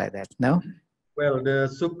something like that. No. Well,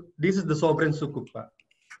 this is the sovereign sukuk, Pak.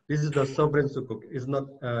 This is the sovereign sukuk. It's not.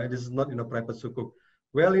 This is not private sukuk.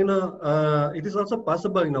 Well, it is also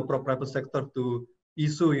possible, for private sector to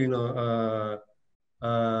issue,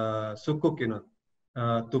 sukuk,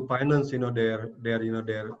 to finance, their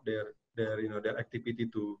activity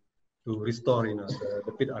to restore,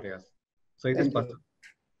 the peat areas. So it is possible.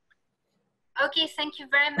 Okay, thank you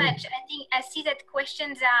very much. I see that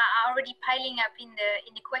questions are already piling up in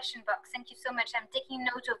the question box. Thank you so much. I'm taking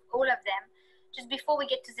note of all of them. Just before we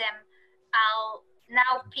get to them, I'll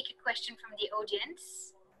now pick a question from the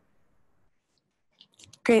audience.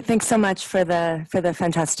 Great, thanks so much for the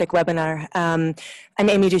fantastic webinar. I'm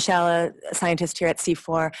Amy Duchel, a scientist here at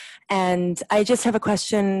CIFOR, and I just have a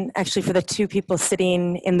question actually for the two people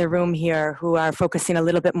sitting in the room here who are focusing a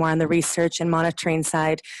little bit more on the research and monitoring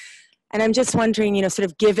side. And I'm just wondering, sort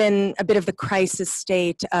of given a bit of the crisis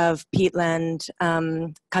state of peatland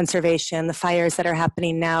conservation, the fires that are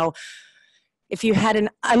happening now, if you had an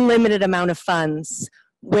unlimited amount of funds,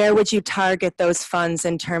 where would you target those funds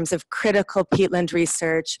in terms of critical peatland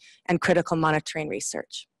research and critical monitoring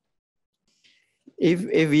research?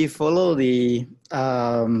 If we follow the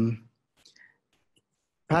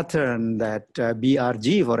pattern that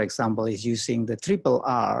BRG, for example, is using the triple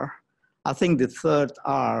R, I think the third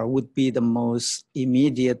R would be the most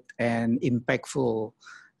immediate and impactful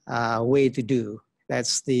way to do.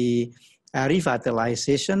 That's the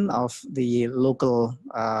revitalization of the local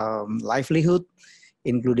livelihood,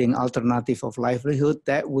 including alternative of livelihood.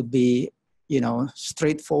 That would be,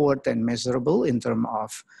 straightforward and measurable in terms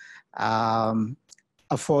of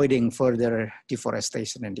avoiding further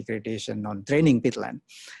deforestation and degradation on draining peatland.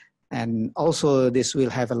 And also this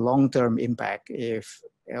will have a long-term impact if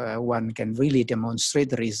one can really demonstrate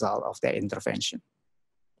the result of their intervention.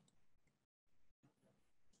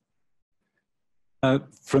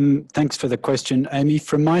 Thanks for the question, Amy.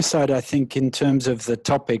 From my side, I think in terms of the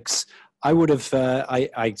topics, I would have,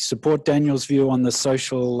 I support Daniel's view on the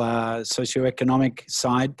socioeconomic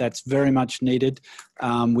side. That's very much needed.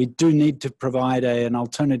 We do need to provide an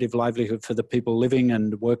alternative livelihood for the people living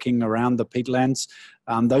and working around the peatlands.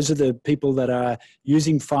 Those are the people that are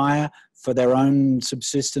using fire for their own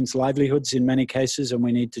subsistence livelihoods in many cases, and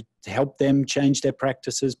we need to help them change their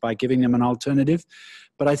practices by giving them an alternative.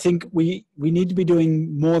 But I think we need to be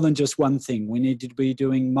doing more than just one thing. We need to be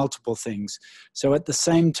doing multiple things. So at the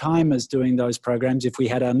same time as doing those programs, if we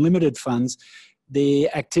had unlimited funds, the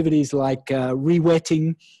activities like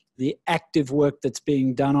re-wetting, the active work that's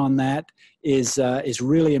being done on that is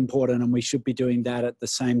really important, and we should be doing that at the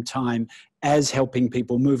same time as helping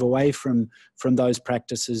people move away from those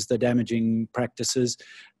practices, the damaging practices.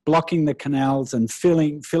 Blocking the canals and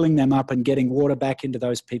filling them up and getting water back into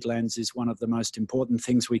those peatlands is one of the most important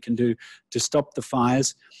things we can do to stop the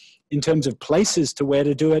fires. In terms of places to where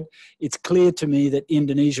to do it, it's clear to me that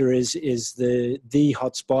Indonesia is the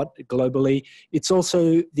hotspot globally. It's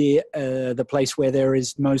also the place where there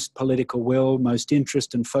is most political will, most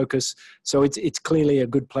interest and focus. So it's clearly a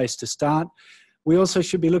good place to start. We also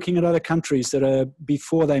should be looking at other countries that are,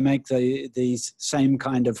 before they make these same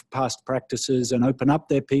kind of past practices and open up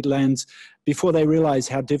their peatlands, before they realize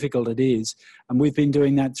how difficult it is. And we've been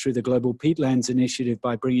doing that through the Global Peatlands Initiative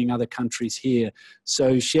by bringing other countries here.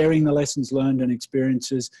 So sharing the lessons learned and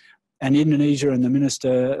experiences, and Indonesia and the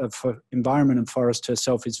Minister of Environment and Forest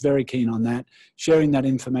herself is very keen on that, sharing that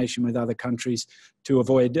information with other countries to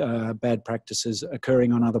avoid bad practices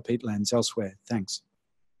occurring on other peatlands elsewhere. Thanks.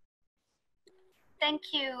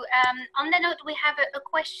 Thank you. On the note, we have a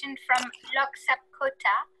question from Loksap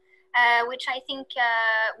Kota, which I think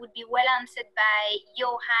would be well answered by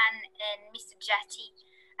Johan and Mr. Jati.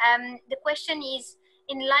 The question is,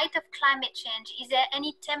 in light of climate change, is there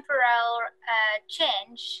any temporal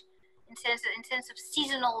change in terms of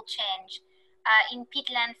seasonal change in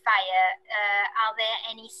peatland fire? Are there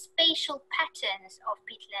any spatial patterns of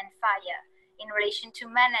peatland fire in relation to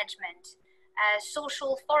management?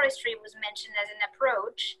 Social forestry was mentioned as an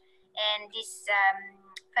approach, and this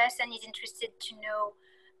person is interested to know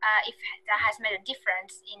if that has made a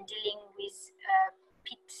difference in dealing with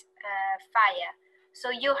peat fire.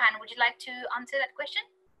 So Johan, would you like to answer that question?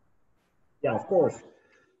 Yeah, of course.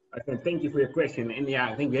 Thank you for your question. And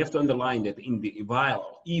yeah, I think we have to underline that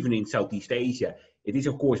while even in Southeast Asia, it is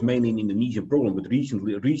of course mainly an Indonesian problem, but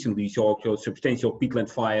recently saw also substantial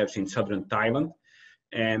peatland fires in southern Thailand.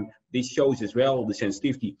 And this shows as well the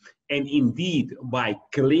sensitivity. And indeed, by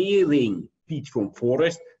clearing peat from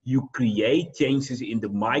forest, you create changes in the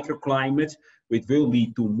microclimates, which will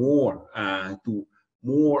lead to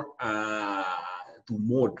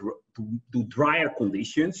drier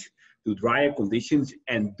conditions,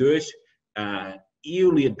 and thus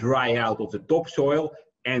earlier dry out of the topsoil.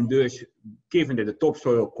 And thus, given that the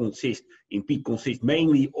topsoil consists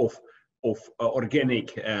mainly of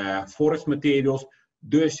organic forest materials,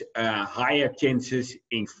 thus higher chances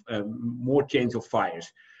more chance of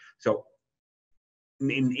fires. So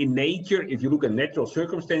in nature, if you look at natural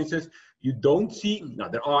circumstances, you don't see, now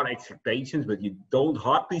there are expectations, but you don't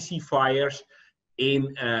hardly see fires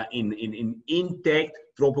in intact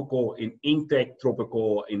tropical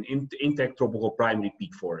primary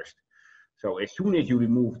peat forest. So as soon as you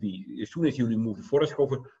remove the forest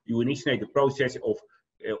cover, you initiate the process of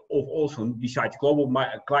also, besides global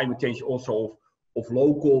climate change, also of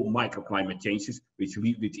local microclimate changes, which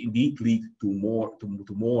indeed lead to more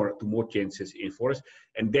chances in forest,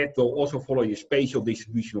 and that will also follow your spatial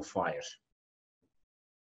distribution of fires.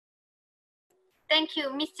 Thank you,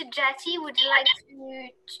 Mr. Jati. Would you like to,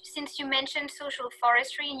 since you mentioned social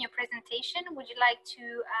forestry in your presentation, would you like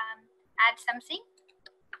to add something?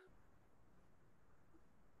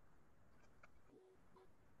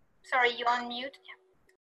 Sorry, you're on mute.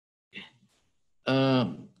 Yeah.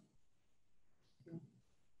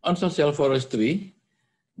 On social forestry,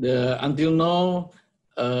 until now,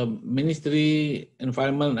 Ministry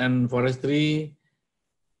Environment and Forestry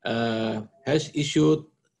has issued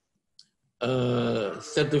a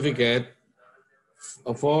certificate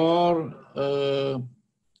for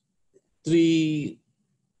 3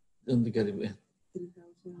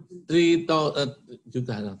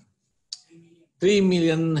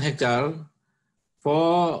 million hectares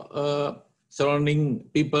for surrounding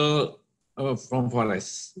people from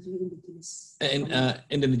forests and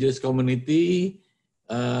indigenous community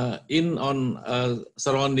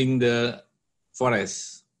surrounding the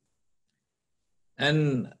forest,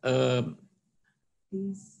 and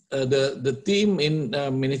the team in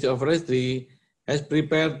Ministry of Forestry has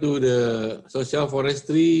prepared to the social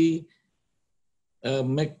forestry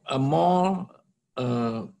make a more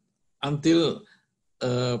until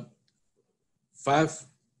 5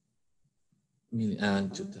 million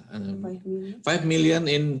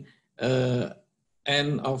in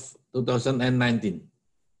end of 2019.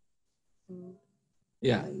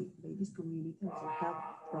 Yeah.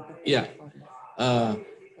 Yeah.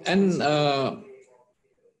 And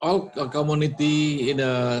all community in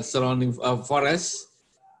the surrounding forest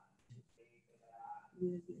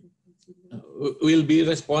will be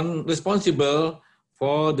responsible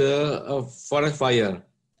for the forest fire.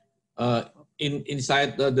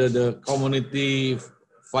 inside the community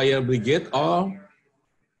fire brigade or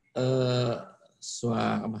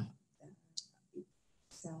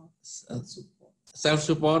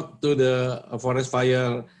self-support to the forest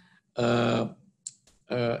fire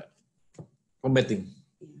combating.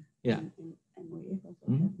 Yeah.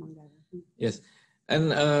 Yes.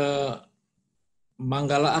 And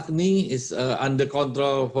Manggala Agni is under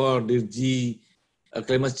control for DG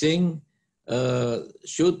climate change.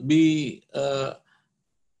 Should be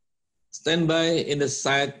standby in the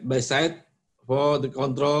side by side for the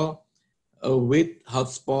control with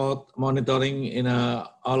hotspot monitoring in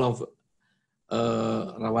all of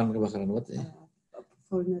rawan kebakaran. What?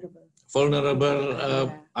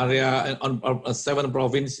 Vulnerable area on 7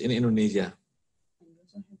 provinces in Indonesia. And we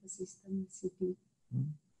also have a system civic.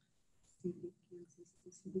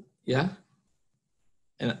 Yeah.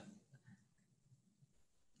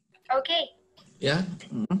 Okay. Yeah.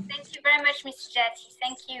 Thank you very much, Mr. Jati.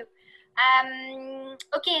 Thank you.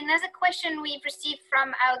 Okay, another question we've received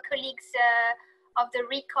from our colleagues of the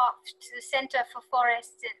RECOFT, the Center for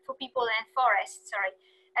Forests, for People and Forests, sorry.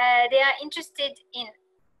 They are interested in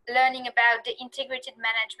learning about the integrated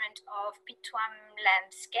management of peatland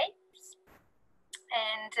landscapes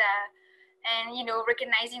and you know,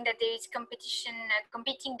 recognizing that there is competition,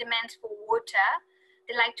 competing demands for water.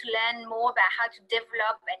 They like to learn more about how to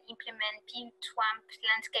develop and implement peatland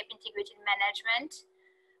landscape integrated management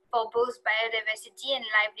for both biodiversity and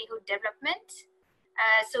livelihood development.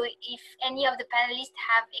 So if any of the panelists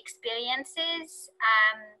have experiences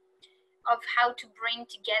of how to bring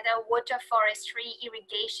together water, forestry,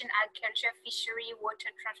 irrigation, agriculture, fishery, water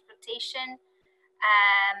transportation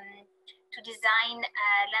to design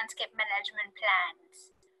landscape management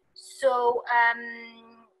plans. So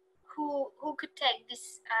who could take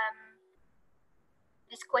this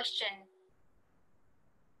this question?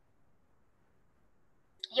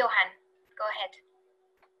 Johan, go ahead.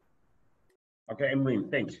 Okay, Emily,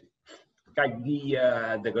 thanks. Kijk,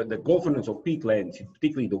 the governance of peatlands,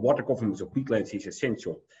 particularly the water governance of peatlands, is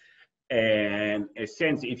essential. And in a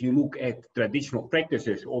sense, if you look at traditional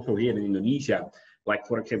practices, also here in Indonesia, like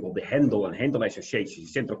for example, the Handel Association,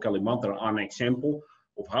 Central Kalimantan are an example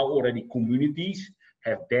of how already communities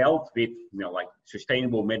have dealt with, you know, like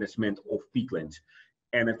sustainable management of peatlands.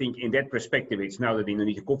 And I think in that perspective, it's now that the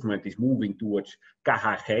Indonesian government is moving towards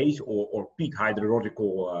KHG's or peat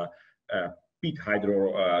hydrological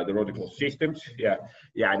systems. Yeah,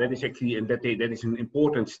 that is actually, and that is an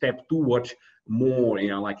important step towards more, you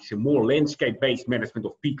know, like more landscape-based management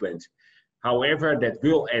of peatlands. However, that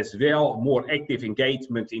will as well more active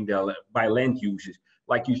engagement in by land users,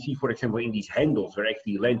 like you see, for example, in these handles, where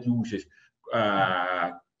actually land users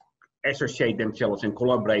associate themselves and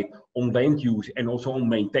collaborate on land use and also on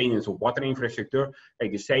maintenance of water infrastructure.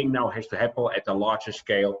 Like the same now has to happen at a larger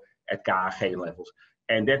scale at KHG levels.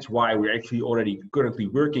 And that's why we're actually already currently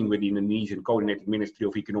working with the Indonesian Coordinating Ministry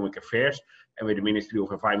of Economic Affairs and with the Ministry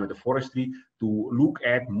of Environment and Forestry to look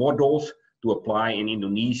at models to apply in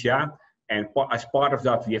Indonesia. And as part of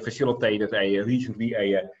that, we have facilitated recently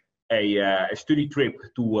a study trip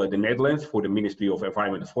to the Netherlands for the Ministry of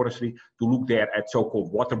Environment and Forestry to look there at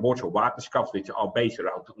so-called water boards or waterschaps, which are based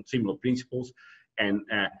around on similar principles. And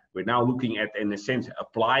we're now looking at, in a sense,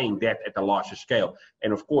 applying that at a larger scale.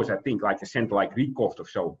 And of course, I think like a center like RECOFT or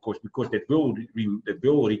so, of course, because that will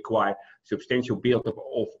require substantial build-up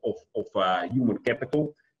of human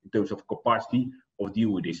capital in terms of capacity of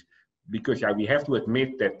deal with this. Because we have to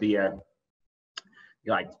admit that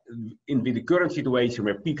in the current situation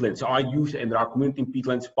where peatlands are used and there are community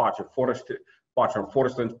peatlands, parts are forestlands,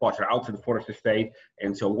 parts are outside the forest estate,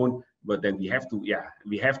 and so on. But then we have to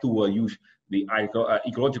use the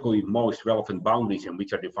ecologically most relevant boundaries, and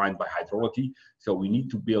which are defined by hydrology. So we need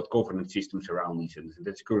to build governance systems around these, and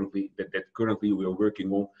that's currently we are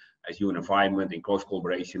working on as UN Environment in close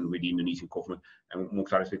collaboration with the Indonesian government and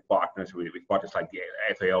amongst others with partners like the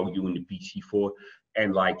FAO, UNDP, CIFOR,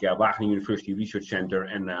 and like Wageningen University Research Center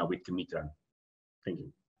and with Kemitra. Thank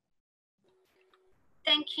you.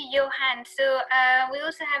 Thank you, Johan. So we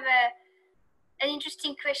also have an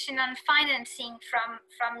interesting question on financing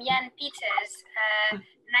from Jan Peters, and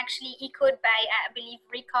actually echoed by, I believe,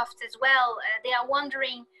 RECOFT as well. They are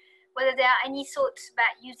wondering whether there are any thoughts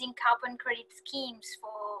about using carbon credit schemes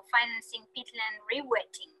for financing peatland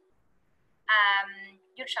rewetting.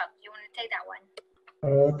 Yushak, you want to take that one?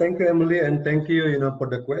 Thank you, Emily, and thank you, for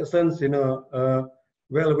the questions.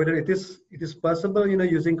 Well, whether it is possible,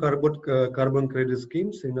 using carbon credit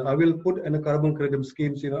schemes. I will put in a carbon credit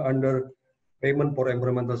schemes, under payment for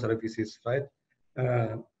environmental services, right?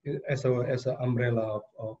 As a umbrella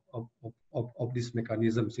of these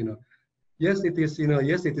mechanisms, yes, it is.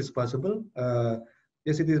 Yes, it is possible.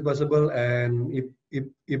 Yes, it is possible. And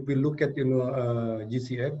if we look at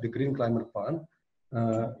GCF, the Green Climate Fund,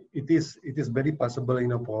 it is very possible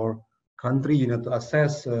for country to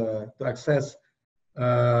access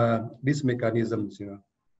these mechanisms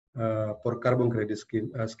for carbon credit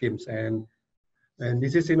schemes, and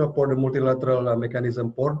this is for the multilateral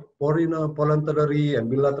mechanism for voluntary and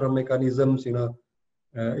bilateral mechanisms.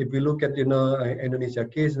 If we look at Indonesia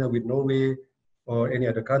case with Norway or any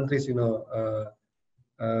other countries,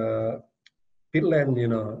 peatland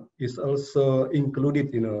is also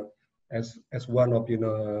included as one of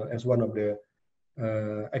the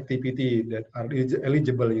activity that are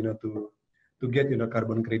eligible to get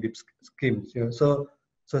carbon credit schemes. So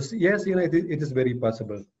yes, it is very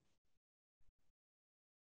possible.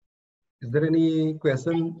 Is there any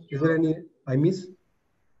question? Is there any I miss?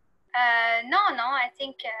 No, I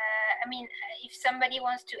think, I mean, if somebody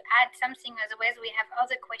wants to add something, otherwise we have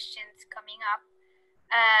other questions coming up.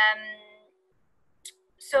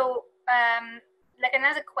 Like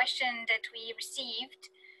another question that we received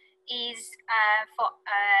is for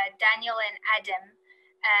Daniel and Adam.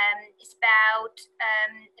 It's about,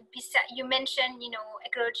 you mentioned,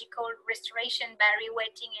 ecological restoration by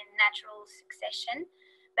rewetting and natural succession,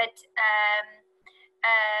 but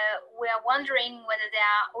we are wondering whether there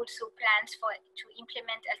are also plans to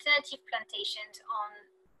implement alternative plantations on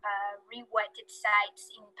rewetted sites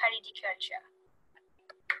in palidiculture.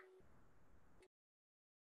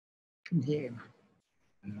 Yeah.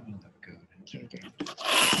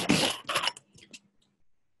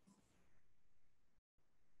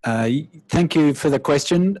 Thank you for the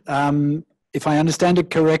question. If I understand it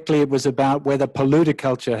correctly, it was about whether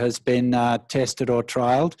polluter has been tested or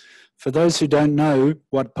trialed. For those who don't know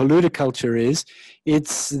what polluter is,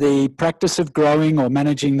 it's the practice of growing or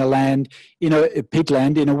managing the land in a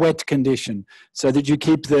peatland in a wet condition, so that you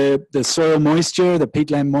keep the soil moisture, the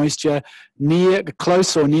peatland moisture,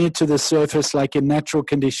 close or near to the surface like in natural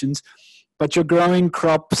conditions, but you're growing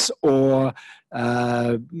crops or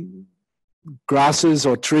grasses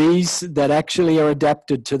or trees that actually are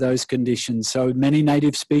adapted to those conditions. So many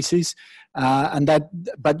native species,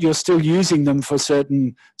 but you're still using them for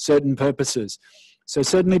certain purposes. So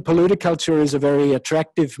certainly polluter is a very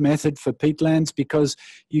attractive method for peatlands, because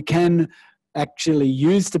you can actually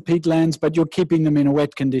use the peatlands, but you're keeping them in a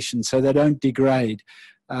wet condition so they don't degrade.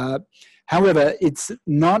 However, it's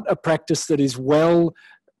not a practice that is well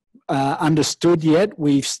understood yet.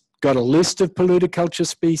 We've got a list of polluter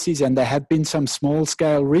species, and there have been some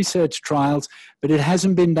small-scale research trials, but it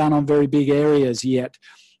hasn't been done on very big areas yet.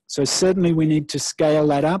 So certainly we need to scale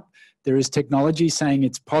that up. There is technology saying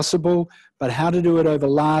it's possible, but how to do it over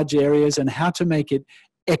large areas and how to make it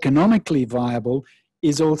economically viable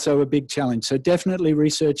is also a big challenge. So definitely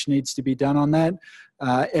research needs to be done on that.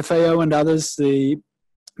 FAO and others, the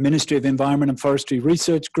Ministry of Environment and Forestry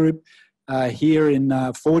Research Group here in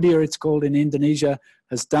Fordia, it's called, in Indonesia,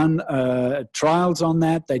 has done trials on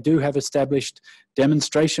that. They do have established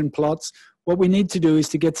demonstration plots. What we need to do is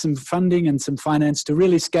to get some funding and some finance to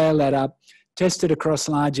really scale that up, test it across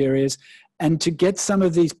large areas, and to get some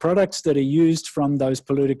of these products that are used from those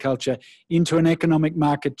polluter into an economic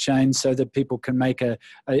market chain, so that people can make a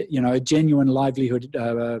genuine livelihood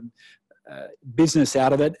business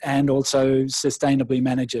out of it, and also sustainably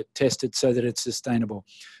manage it, test it so that it's sustainable.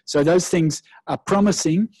 So those things are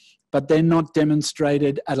promising, but they're not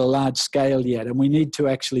demonstrated at a large scale yet. And we need to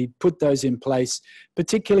actually put those in place,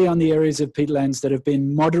 particularly on the areas of peatlands that have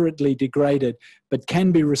been moderately degraded, but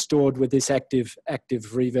can be restored with this active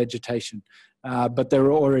revegetation. But there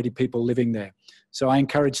are already people living there. So I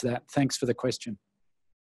encourage that. Thanks for the question.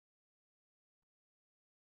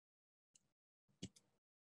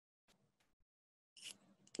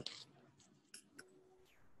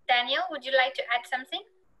 Daniel, would you like to add something?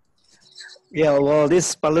 Yeah, well,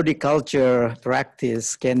 this paludiculture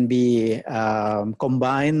practice can be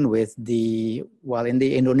combined with in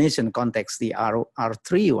the Indonesian context, the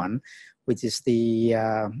R3 one, which is the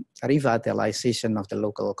revitalization of the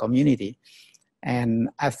local community. And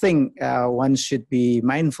I think one should be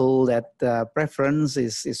mindful that preference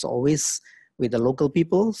is always with the local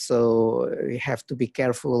people. So we have to be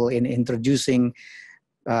careful in introducing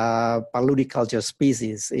paludiculture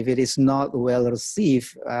species. If it is not well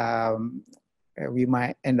received, we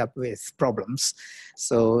might end up with problems.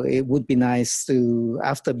 So it would be nice to,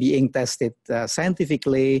 after being tested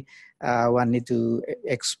scientifically, one need to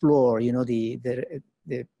explore, the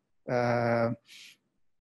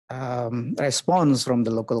response from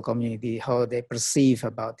the local community, how they perceive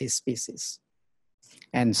about these species.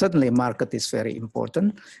 And certainly market is very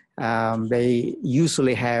important. They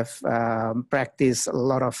usually have practiced a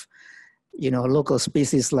lot of local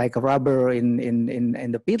species like rubber in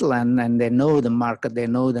the peatland, and they know the market, they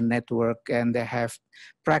know the network, and they have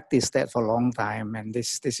practiced that for a long time. And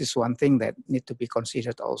this is one thing that need to be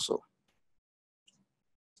considered also.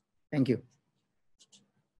 Thank you.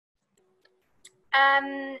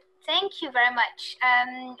 Thank you very much.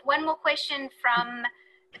 One more question from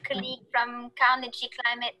a colleague from Carnegie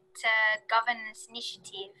Climate Governance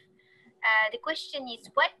Initiative. The question is,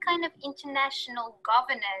 what kind of international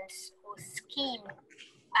governance or scheme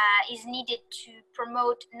is needed to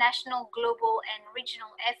promote national, global, and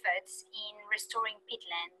regional efforts in restoring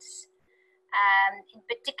peatlands, in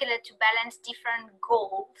particular to balance different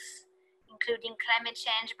goals, including climate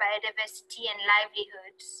change, biodiversity, and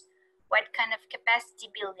livelihoods? What kind of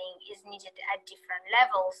capacity building is needed at different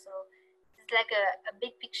levels? So it's like a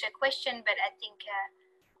big picture question, but I think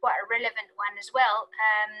quite a relevant one as well.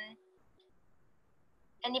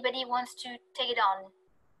 Anybody wants to take it on?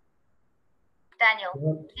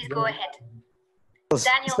 Daniel, please go ahead.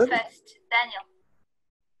 Daniel first. Daniel.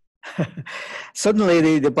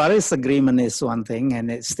 Certainly the Paris Agreement is one thing,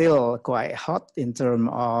 and it's still quite hot in terms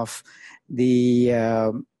of the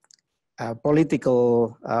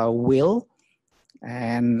political will.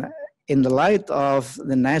 And in the light of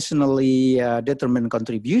the nationally determined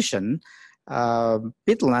contribution,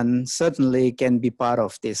 peatland certainly can be part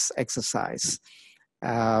of this exercise.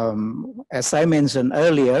 As I mentioned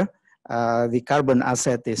earlier, the carbon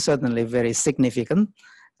asset is certainly very significant.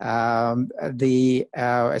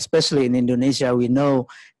 Especially in Indonesia, we know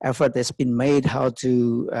effort has been made how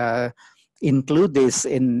to include this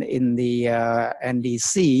in the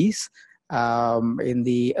NDCs. In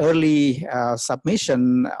the early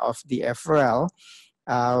submission of the FRL,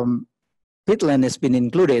 peatland has been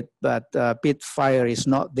included, but peat fire is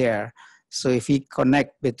not there. So if we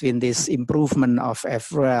connect between this improvement of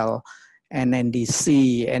FRL and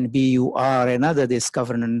NDC and BUR and other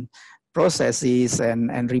governance processes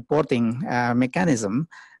and reporting mechanism,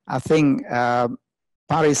 I think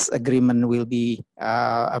Paris Agreement will be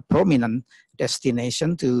a prominent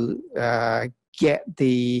destination to get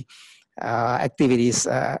the activities,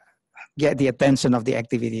 get the attention of the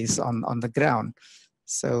activities on the ground.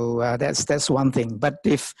 So that's one thing. But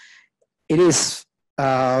if it is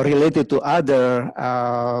related to other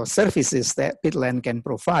services that peatland can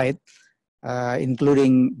provide,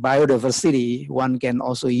 including biodiversity, one can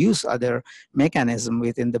also use other mechanisms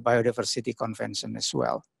within the Biodiversity Convention as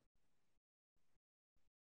well.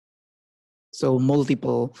 So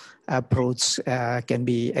multiple approach can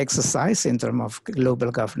be exercised in terms of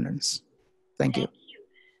global governance. Thank you.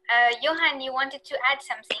 Johan, you wanted to add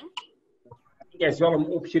something? Yes, well, an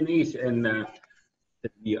option is, and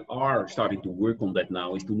that we are starting to work on that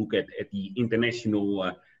now, is to look at the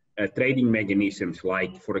international trading mechanisms,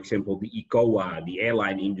 like, for example, the ECOA, the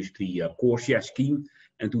airline industry CORSIA scheme,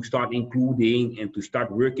 and to start including and to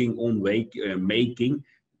start working on making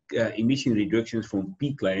emission reductions from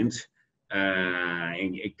peatlands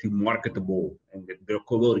and marketable. And there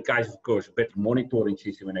will require, of course, a better monitoring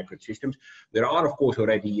system and accurate systems. There are, of course,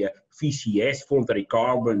 already VCS, voluntary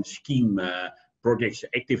carbon scheme projects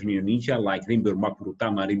active in Indonesia, like Rimba Makmur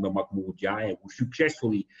Utama, Rimba Makmur Jaya, who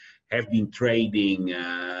successfully have been trading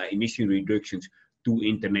emission reductions to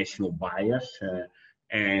international buyers.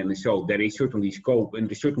 And so there is certainly scope, and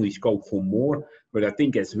there's certainly scope for more. But I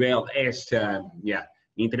think as well as,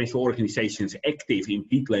 international organizations active in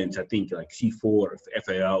peatlands, I think like CIFOR,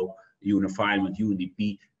 FAO, Environment,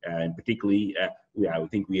 UNDP, and particularly, I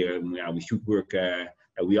think we should work,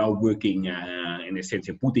 we are working in a sense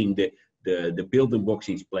of putting the building blocks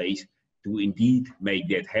in place to indeed make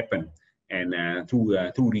that happen. And through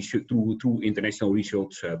international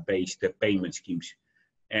research-based payment schemes.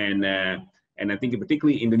 And I think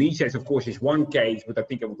particularly Indonesia is, of course, is one case, but I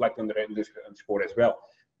think I would like to underscore as well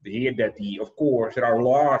here that of course, there are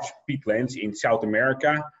large peatlands in South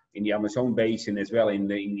America, in the Amazon basin, as well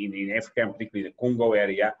in Africa, and particularly the Congo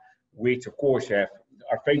area, which of course are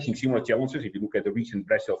facing similar challenges. If you look at the recent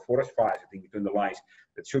Brazil forest fires, I think it underlies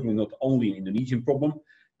that's certainly not only an Indonesian problem.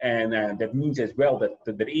 And that means as well that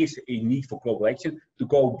there is a need for global action to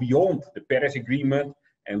go beyond the Paris Agreement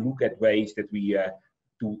and look at ways that we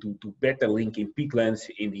to better link in peatlands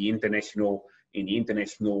in the international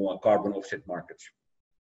carbon offset markets,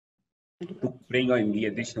 to bring in the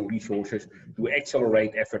additional resources to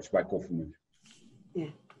accelerate efforts by government.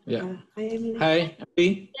 Hi,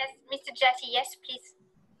 Api. Yes, Mr. Jati, yes, please.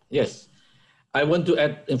 Yes, I want to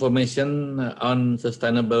add information on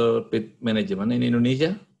sustainable peat management in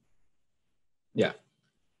Indonesia. Yeah.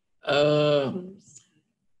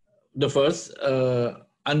 the first,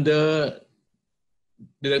 under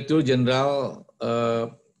Director General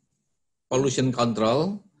Pollution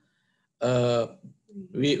Control,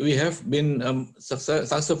 we have been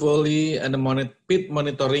successfully pit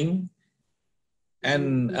monitoring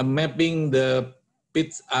and mapping the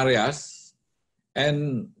pit areas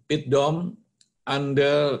and pit dome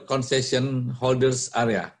under concession holders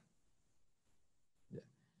area.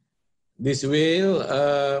 This will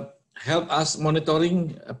help us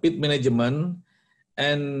monitoring pit management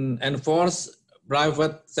and enforce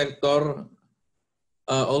private sector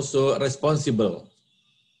also responsible.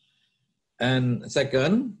 And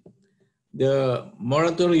second, the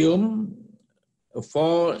moratorium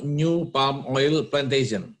for new palm oil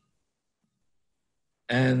plantation.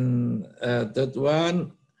 And third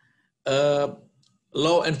one,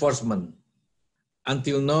 law enforcement.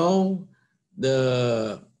 Until now,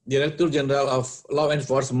 the Director General of Law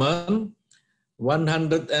Enforcement,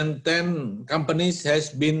 110 companies has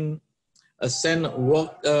been sent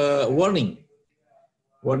warning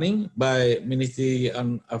by Ministry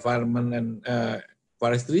on Environment and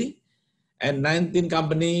Forestry, and 19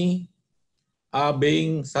 companies are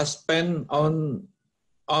being suspended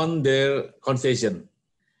on their concession.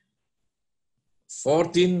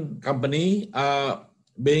 14 companies are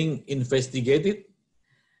being investigated,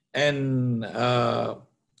 and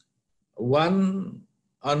one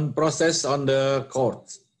on process on the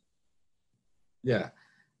court. Yeah,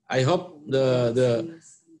 I hope the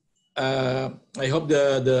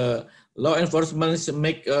law enforcement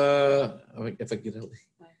make effective.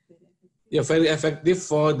 Yeah, very effective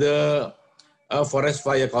for the forest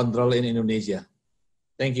fire control in Indonesia.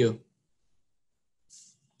 Thank you.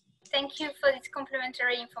 Thank you for this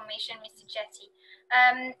complimentary information, Mr. Jati.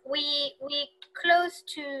 We close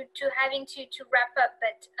to having to wrap up,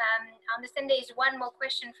 but I understand there is one more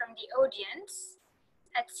question from the audience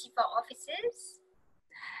at CIFOR offices.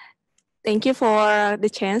 Thank you for the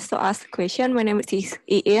chance to ask a question. My name is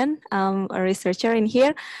Ian. I'm a researcher in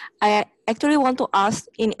here. I actually want to ask,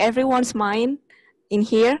 in everyone's mind in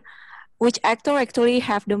here, which actor actually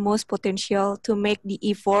have the most potential to make the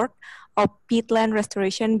effort of peatland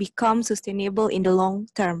restoration become sustainable in the long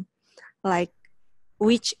term? Like,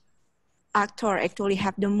 which actor actually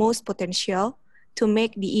have the most potential to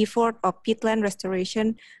make the effort of peatland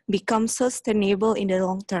restoration become sustainable in the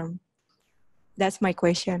long term? That's my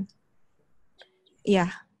question.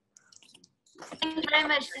 Yeah. Thank you very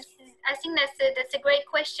much. I think that's a great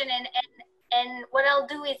question, and what I'll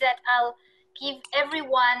do is that I'll give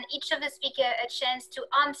everyone, each of the speakers, a chance to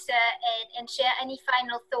answer and share any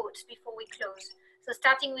final thoughts before we close. So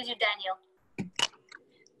starting with you, Daniel.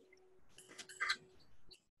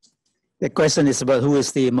 The question is about who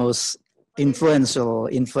is the most influential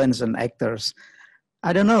actors.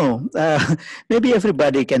 I don't know. Maybe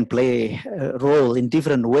everybody can play a role in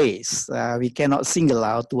different ways. We cannot single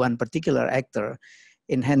out one particular actor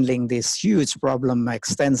in handling this huge problem,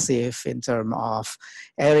 extensive in terms of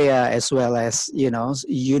area as well as, you know,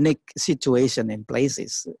 unique situation in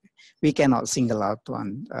places. We cannot single out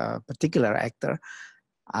one particular actor.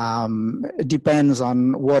 It depends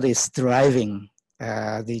on what is driving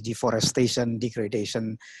the deforestation,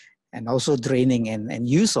 degradation, and also draining and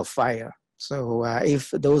use of fire. So if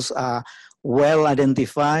those are well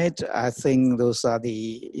identified, I think those are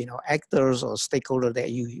the actors or stakeholders that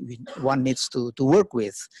one needs to work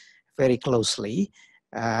with very closely.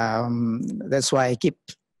 That's why I keep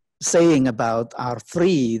saying about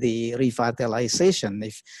R3, the revitalization.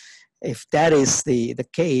 If that is the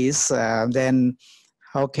case, then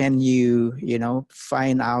how can you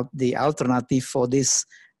find out the alternative for these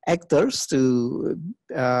actors to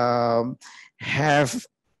have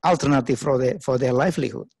alternative for their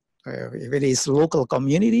livelihood? If it is local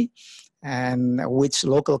community, and which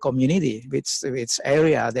local community, which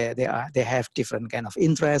area they have different kind of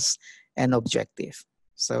interests and objective.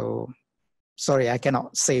 So sorry, I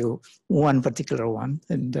cannot say one particular one,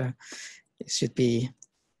 and it should be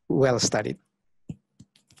well studied.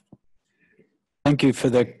 Thank you for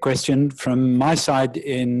the question. From my side,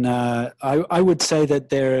 I would say that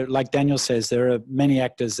there, like Daniel says, there are many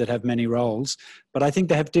actors that have many roles, but I think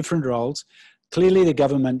they have different roles. Clearly, the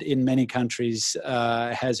government in many countries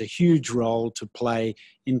has a huge role to play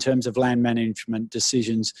in terms of land management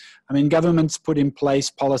decisions. I mean, governments put in place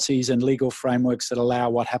policies and legal frameworks that allow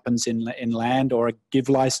what happens in land, or give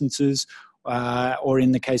licenses, or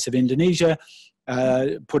in the case of Indonesia,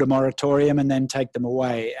 put a moratorium and then take them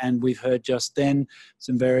away. And we've heard just then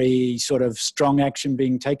some very sort of strong action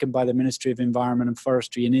being taken by the Ministry of Environment and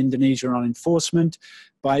Forestry in Indonesia on enforcement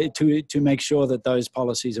to make sure that those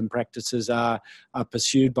policies and practices are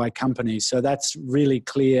pursued by companies. So that's really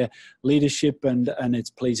clear leadership, and it's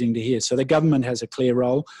pleasing to hear. So the government has a clear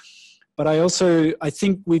role. But I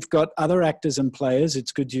think we've got other actors and players.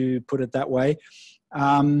 It's good you put it that way.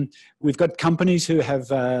 We've got companies who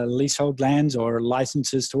have leasehold lands or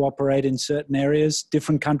licenses to operate in certain areas.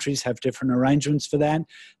 Different countries have different arrangements for that.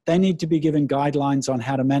 They need to be given guidelines on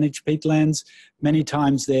how to manage peatlands. Many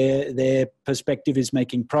times their perspective is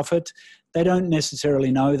making profit. They don't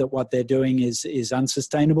necessarily know that what they're doing is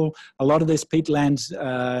unsustainable. A lot of this peatlands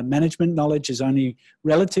management knowledge is only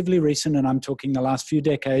relatively recent, and I'm talking the last few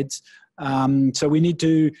decades. So we need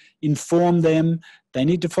to inform them. They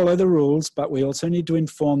need to follow the rules, but we also need to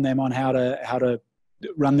inform them on how to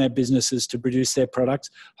run their businesses to produce their products,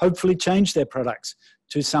 hopefully change their products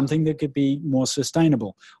to something that could be more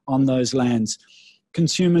sustainable on those lands.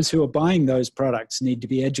 Consumers who are buying those products need to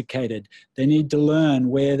be educated. They need to learn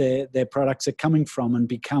where their products are coming from and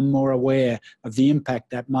become more aware of the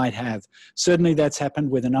impact that might have. Certainly that's happened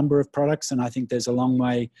with a number of products, and I think there's a long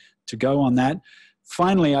way to go on that.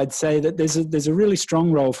 Finally, I'd say that there's a really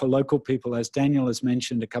strong role for local people, as Daniel has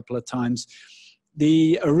mentioned a couple of times.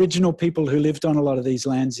 The original people who lived on a lot of these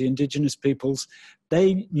lands, the indigenous peoples,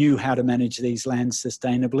 they knew how to manage these lands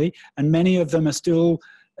sustainably, and many of them are still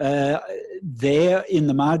there in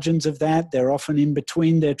the margins of that. They're often in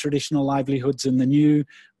between their traditional livelihoods and the new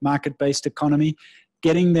market-based economy.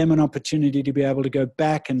 Getting them an opportunity to be able to go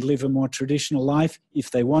back and live a more traditional life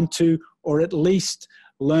if they want to, or at least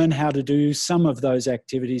learn how to do some of those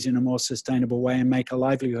activities in a more sustainable way and make a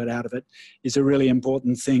livelihood out of it, is a really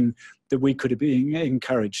important thing that we could be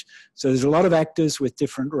encouraged. So there's a lot of actors with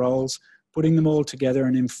different roles. Putting them all together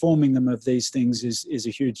and informing them of these things is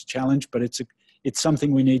a huge challenge, but it's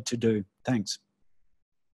something we need to do. Thanks.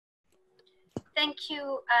 Thank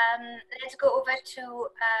you. Let's go over to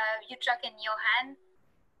Utrecht and Johan.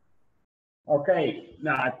 Okay,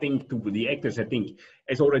 now I think to the actors, I think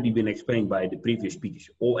as already been explained by the previous speakers,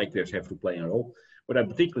 all actors have to play a role. But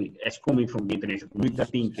particularly as coming from the international community, I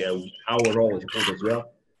think our role is important as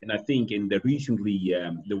well. And I think in the recently,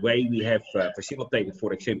 the way we have facilitated,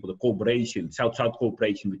 for example, the cooperation, South-South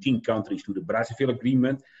cooperation between countries to the Brazzaville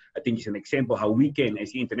Agreement, I think it's an example how we can,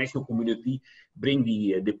 as the international community, bring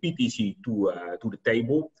the PTC to the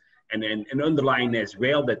table. And underline as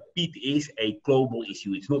well that peat is a global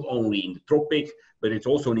issue. It's not only in the tropics, but it's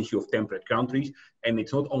also an issue of temperate countries. And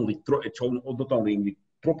it's not only in the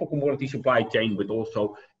tropical commodity supply chain, but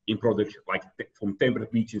also in products like from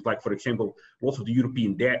temperate regions. Like, for example, lots of the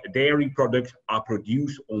European dairy products are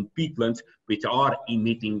produced on peatlands, which are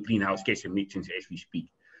emitting greenhouse gas emissions as we speak.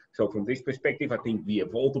 So from this perspective, I think we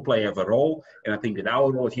have all to play a role. And I think that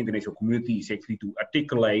our role as the international community is actually to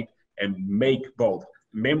articulate and make both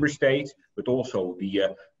member states, but also the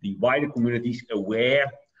wider communities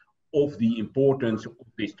aware of the importance of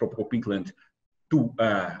this tropical peatland to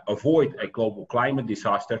avoid a global climate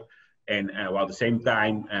disaster, and while at the same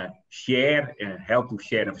time share and help to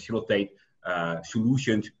share and facilitate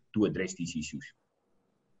solutions to address these issues.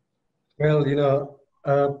 Well,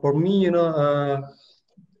 for me, there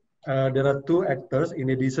are two actors in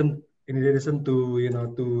addition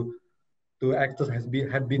to actors had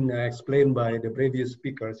been explained by the previous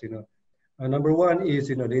speakers. Number one is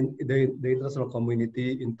the international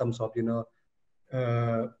community in terms of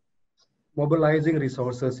mobilizing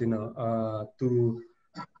resources to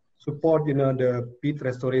support the peat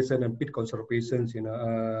restoration and peat conservation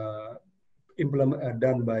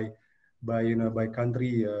done by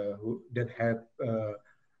country that have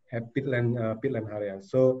peatland areas.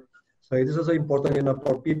 So it is also important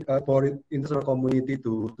for international community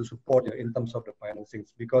to support in terms of the financing,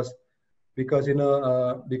 because the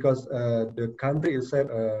country itself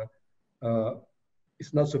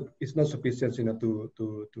is not sufficient to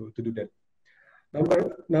do that.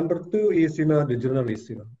 Number two is the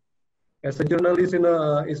journalists. As a journalist,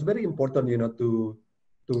 it's very important to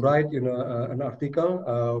write an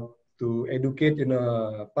article to educate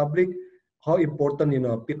public how important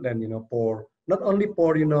peatland for not only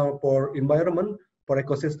for environment, for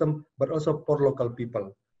ecosystem, but also for local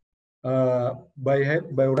people. By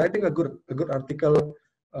writing a good article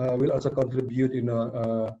will also contribute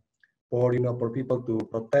for people to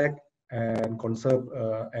protect and conserve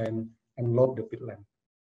and love the peatland.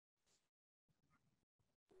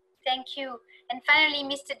 Thank you. And finally,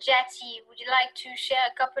 Mr. Jati, would you like to share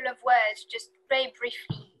a couple of words, just very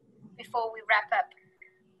briefly, before we wrap up?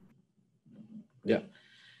 Yeah.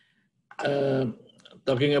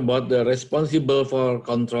 talking about the responsible for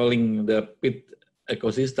controlling the peat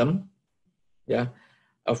ecosystem, yeah,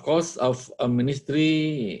 of course, of a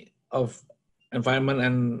Ministry of Environment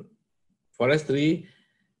and Forestry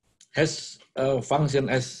has a function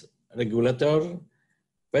as regulator,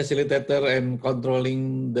 facilitator, and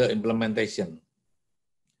controlling the implementation.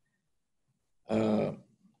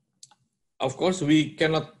 Of course, we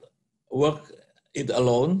cannot work it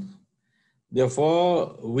alone.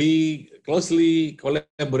 Therefore, we closely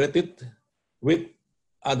collaborated with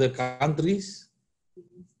other countries,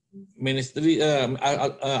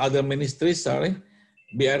 other ministries,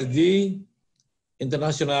 BRG,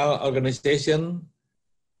 international organization,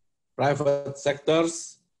 private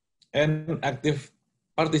sectors, and active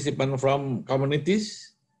participants from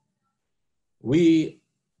communities. We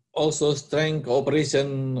also strengthen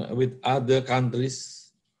cooperation with other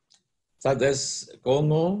countries such as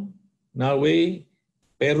Congo, Norway,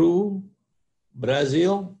 Peru,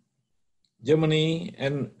 Brazil, Germany,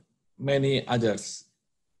 and many others.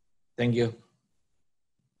 Thank you.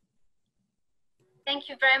 Thank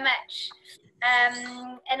you very much.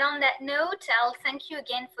 And on that note, I'll thank you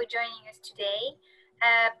again for joining us today.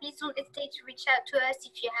 Please don't hesitate to reach out to us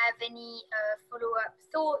if you have any follow-up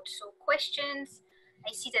thoughts or questions.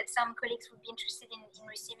 I see that some colleagues would be interested in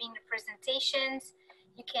receiving the presentations.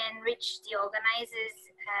 You can reach the organizers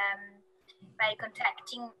by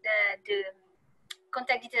contacting the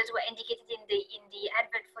contact details were indicated in the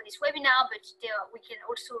advert for this webinar, but we can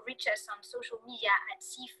also reach us on social media at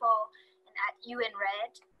CIFOR and at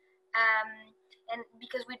UNRED. And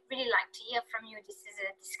because we'd really like to hear from you, this is a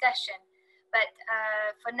discussion. But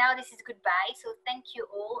for now, this is goodbye. So thank you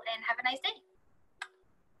all and have a nice day.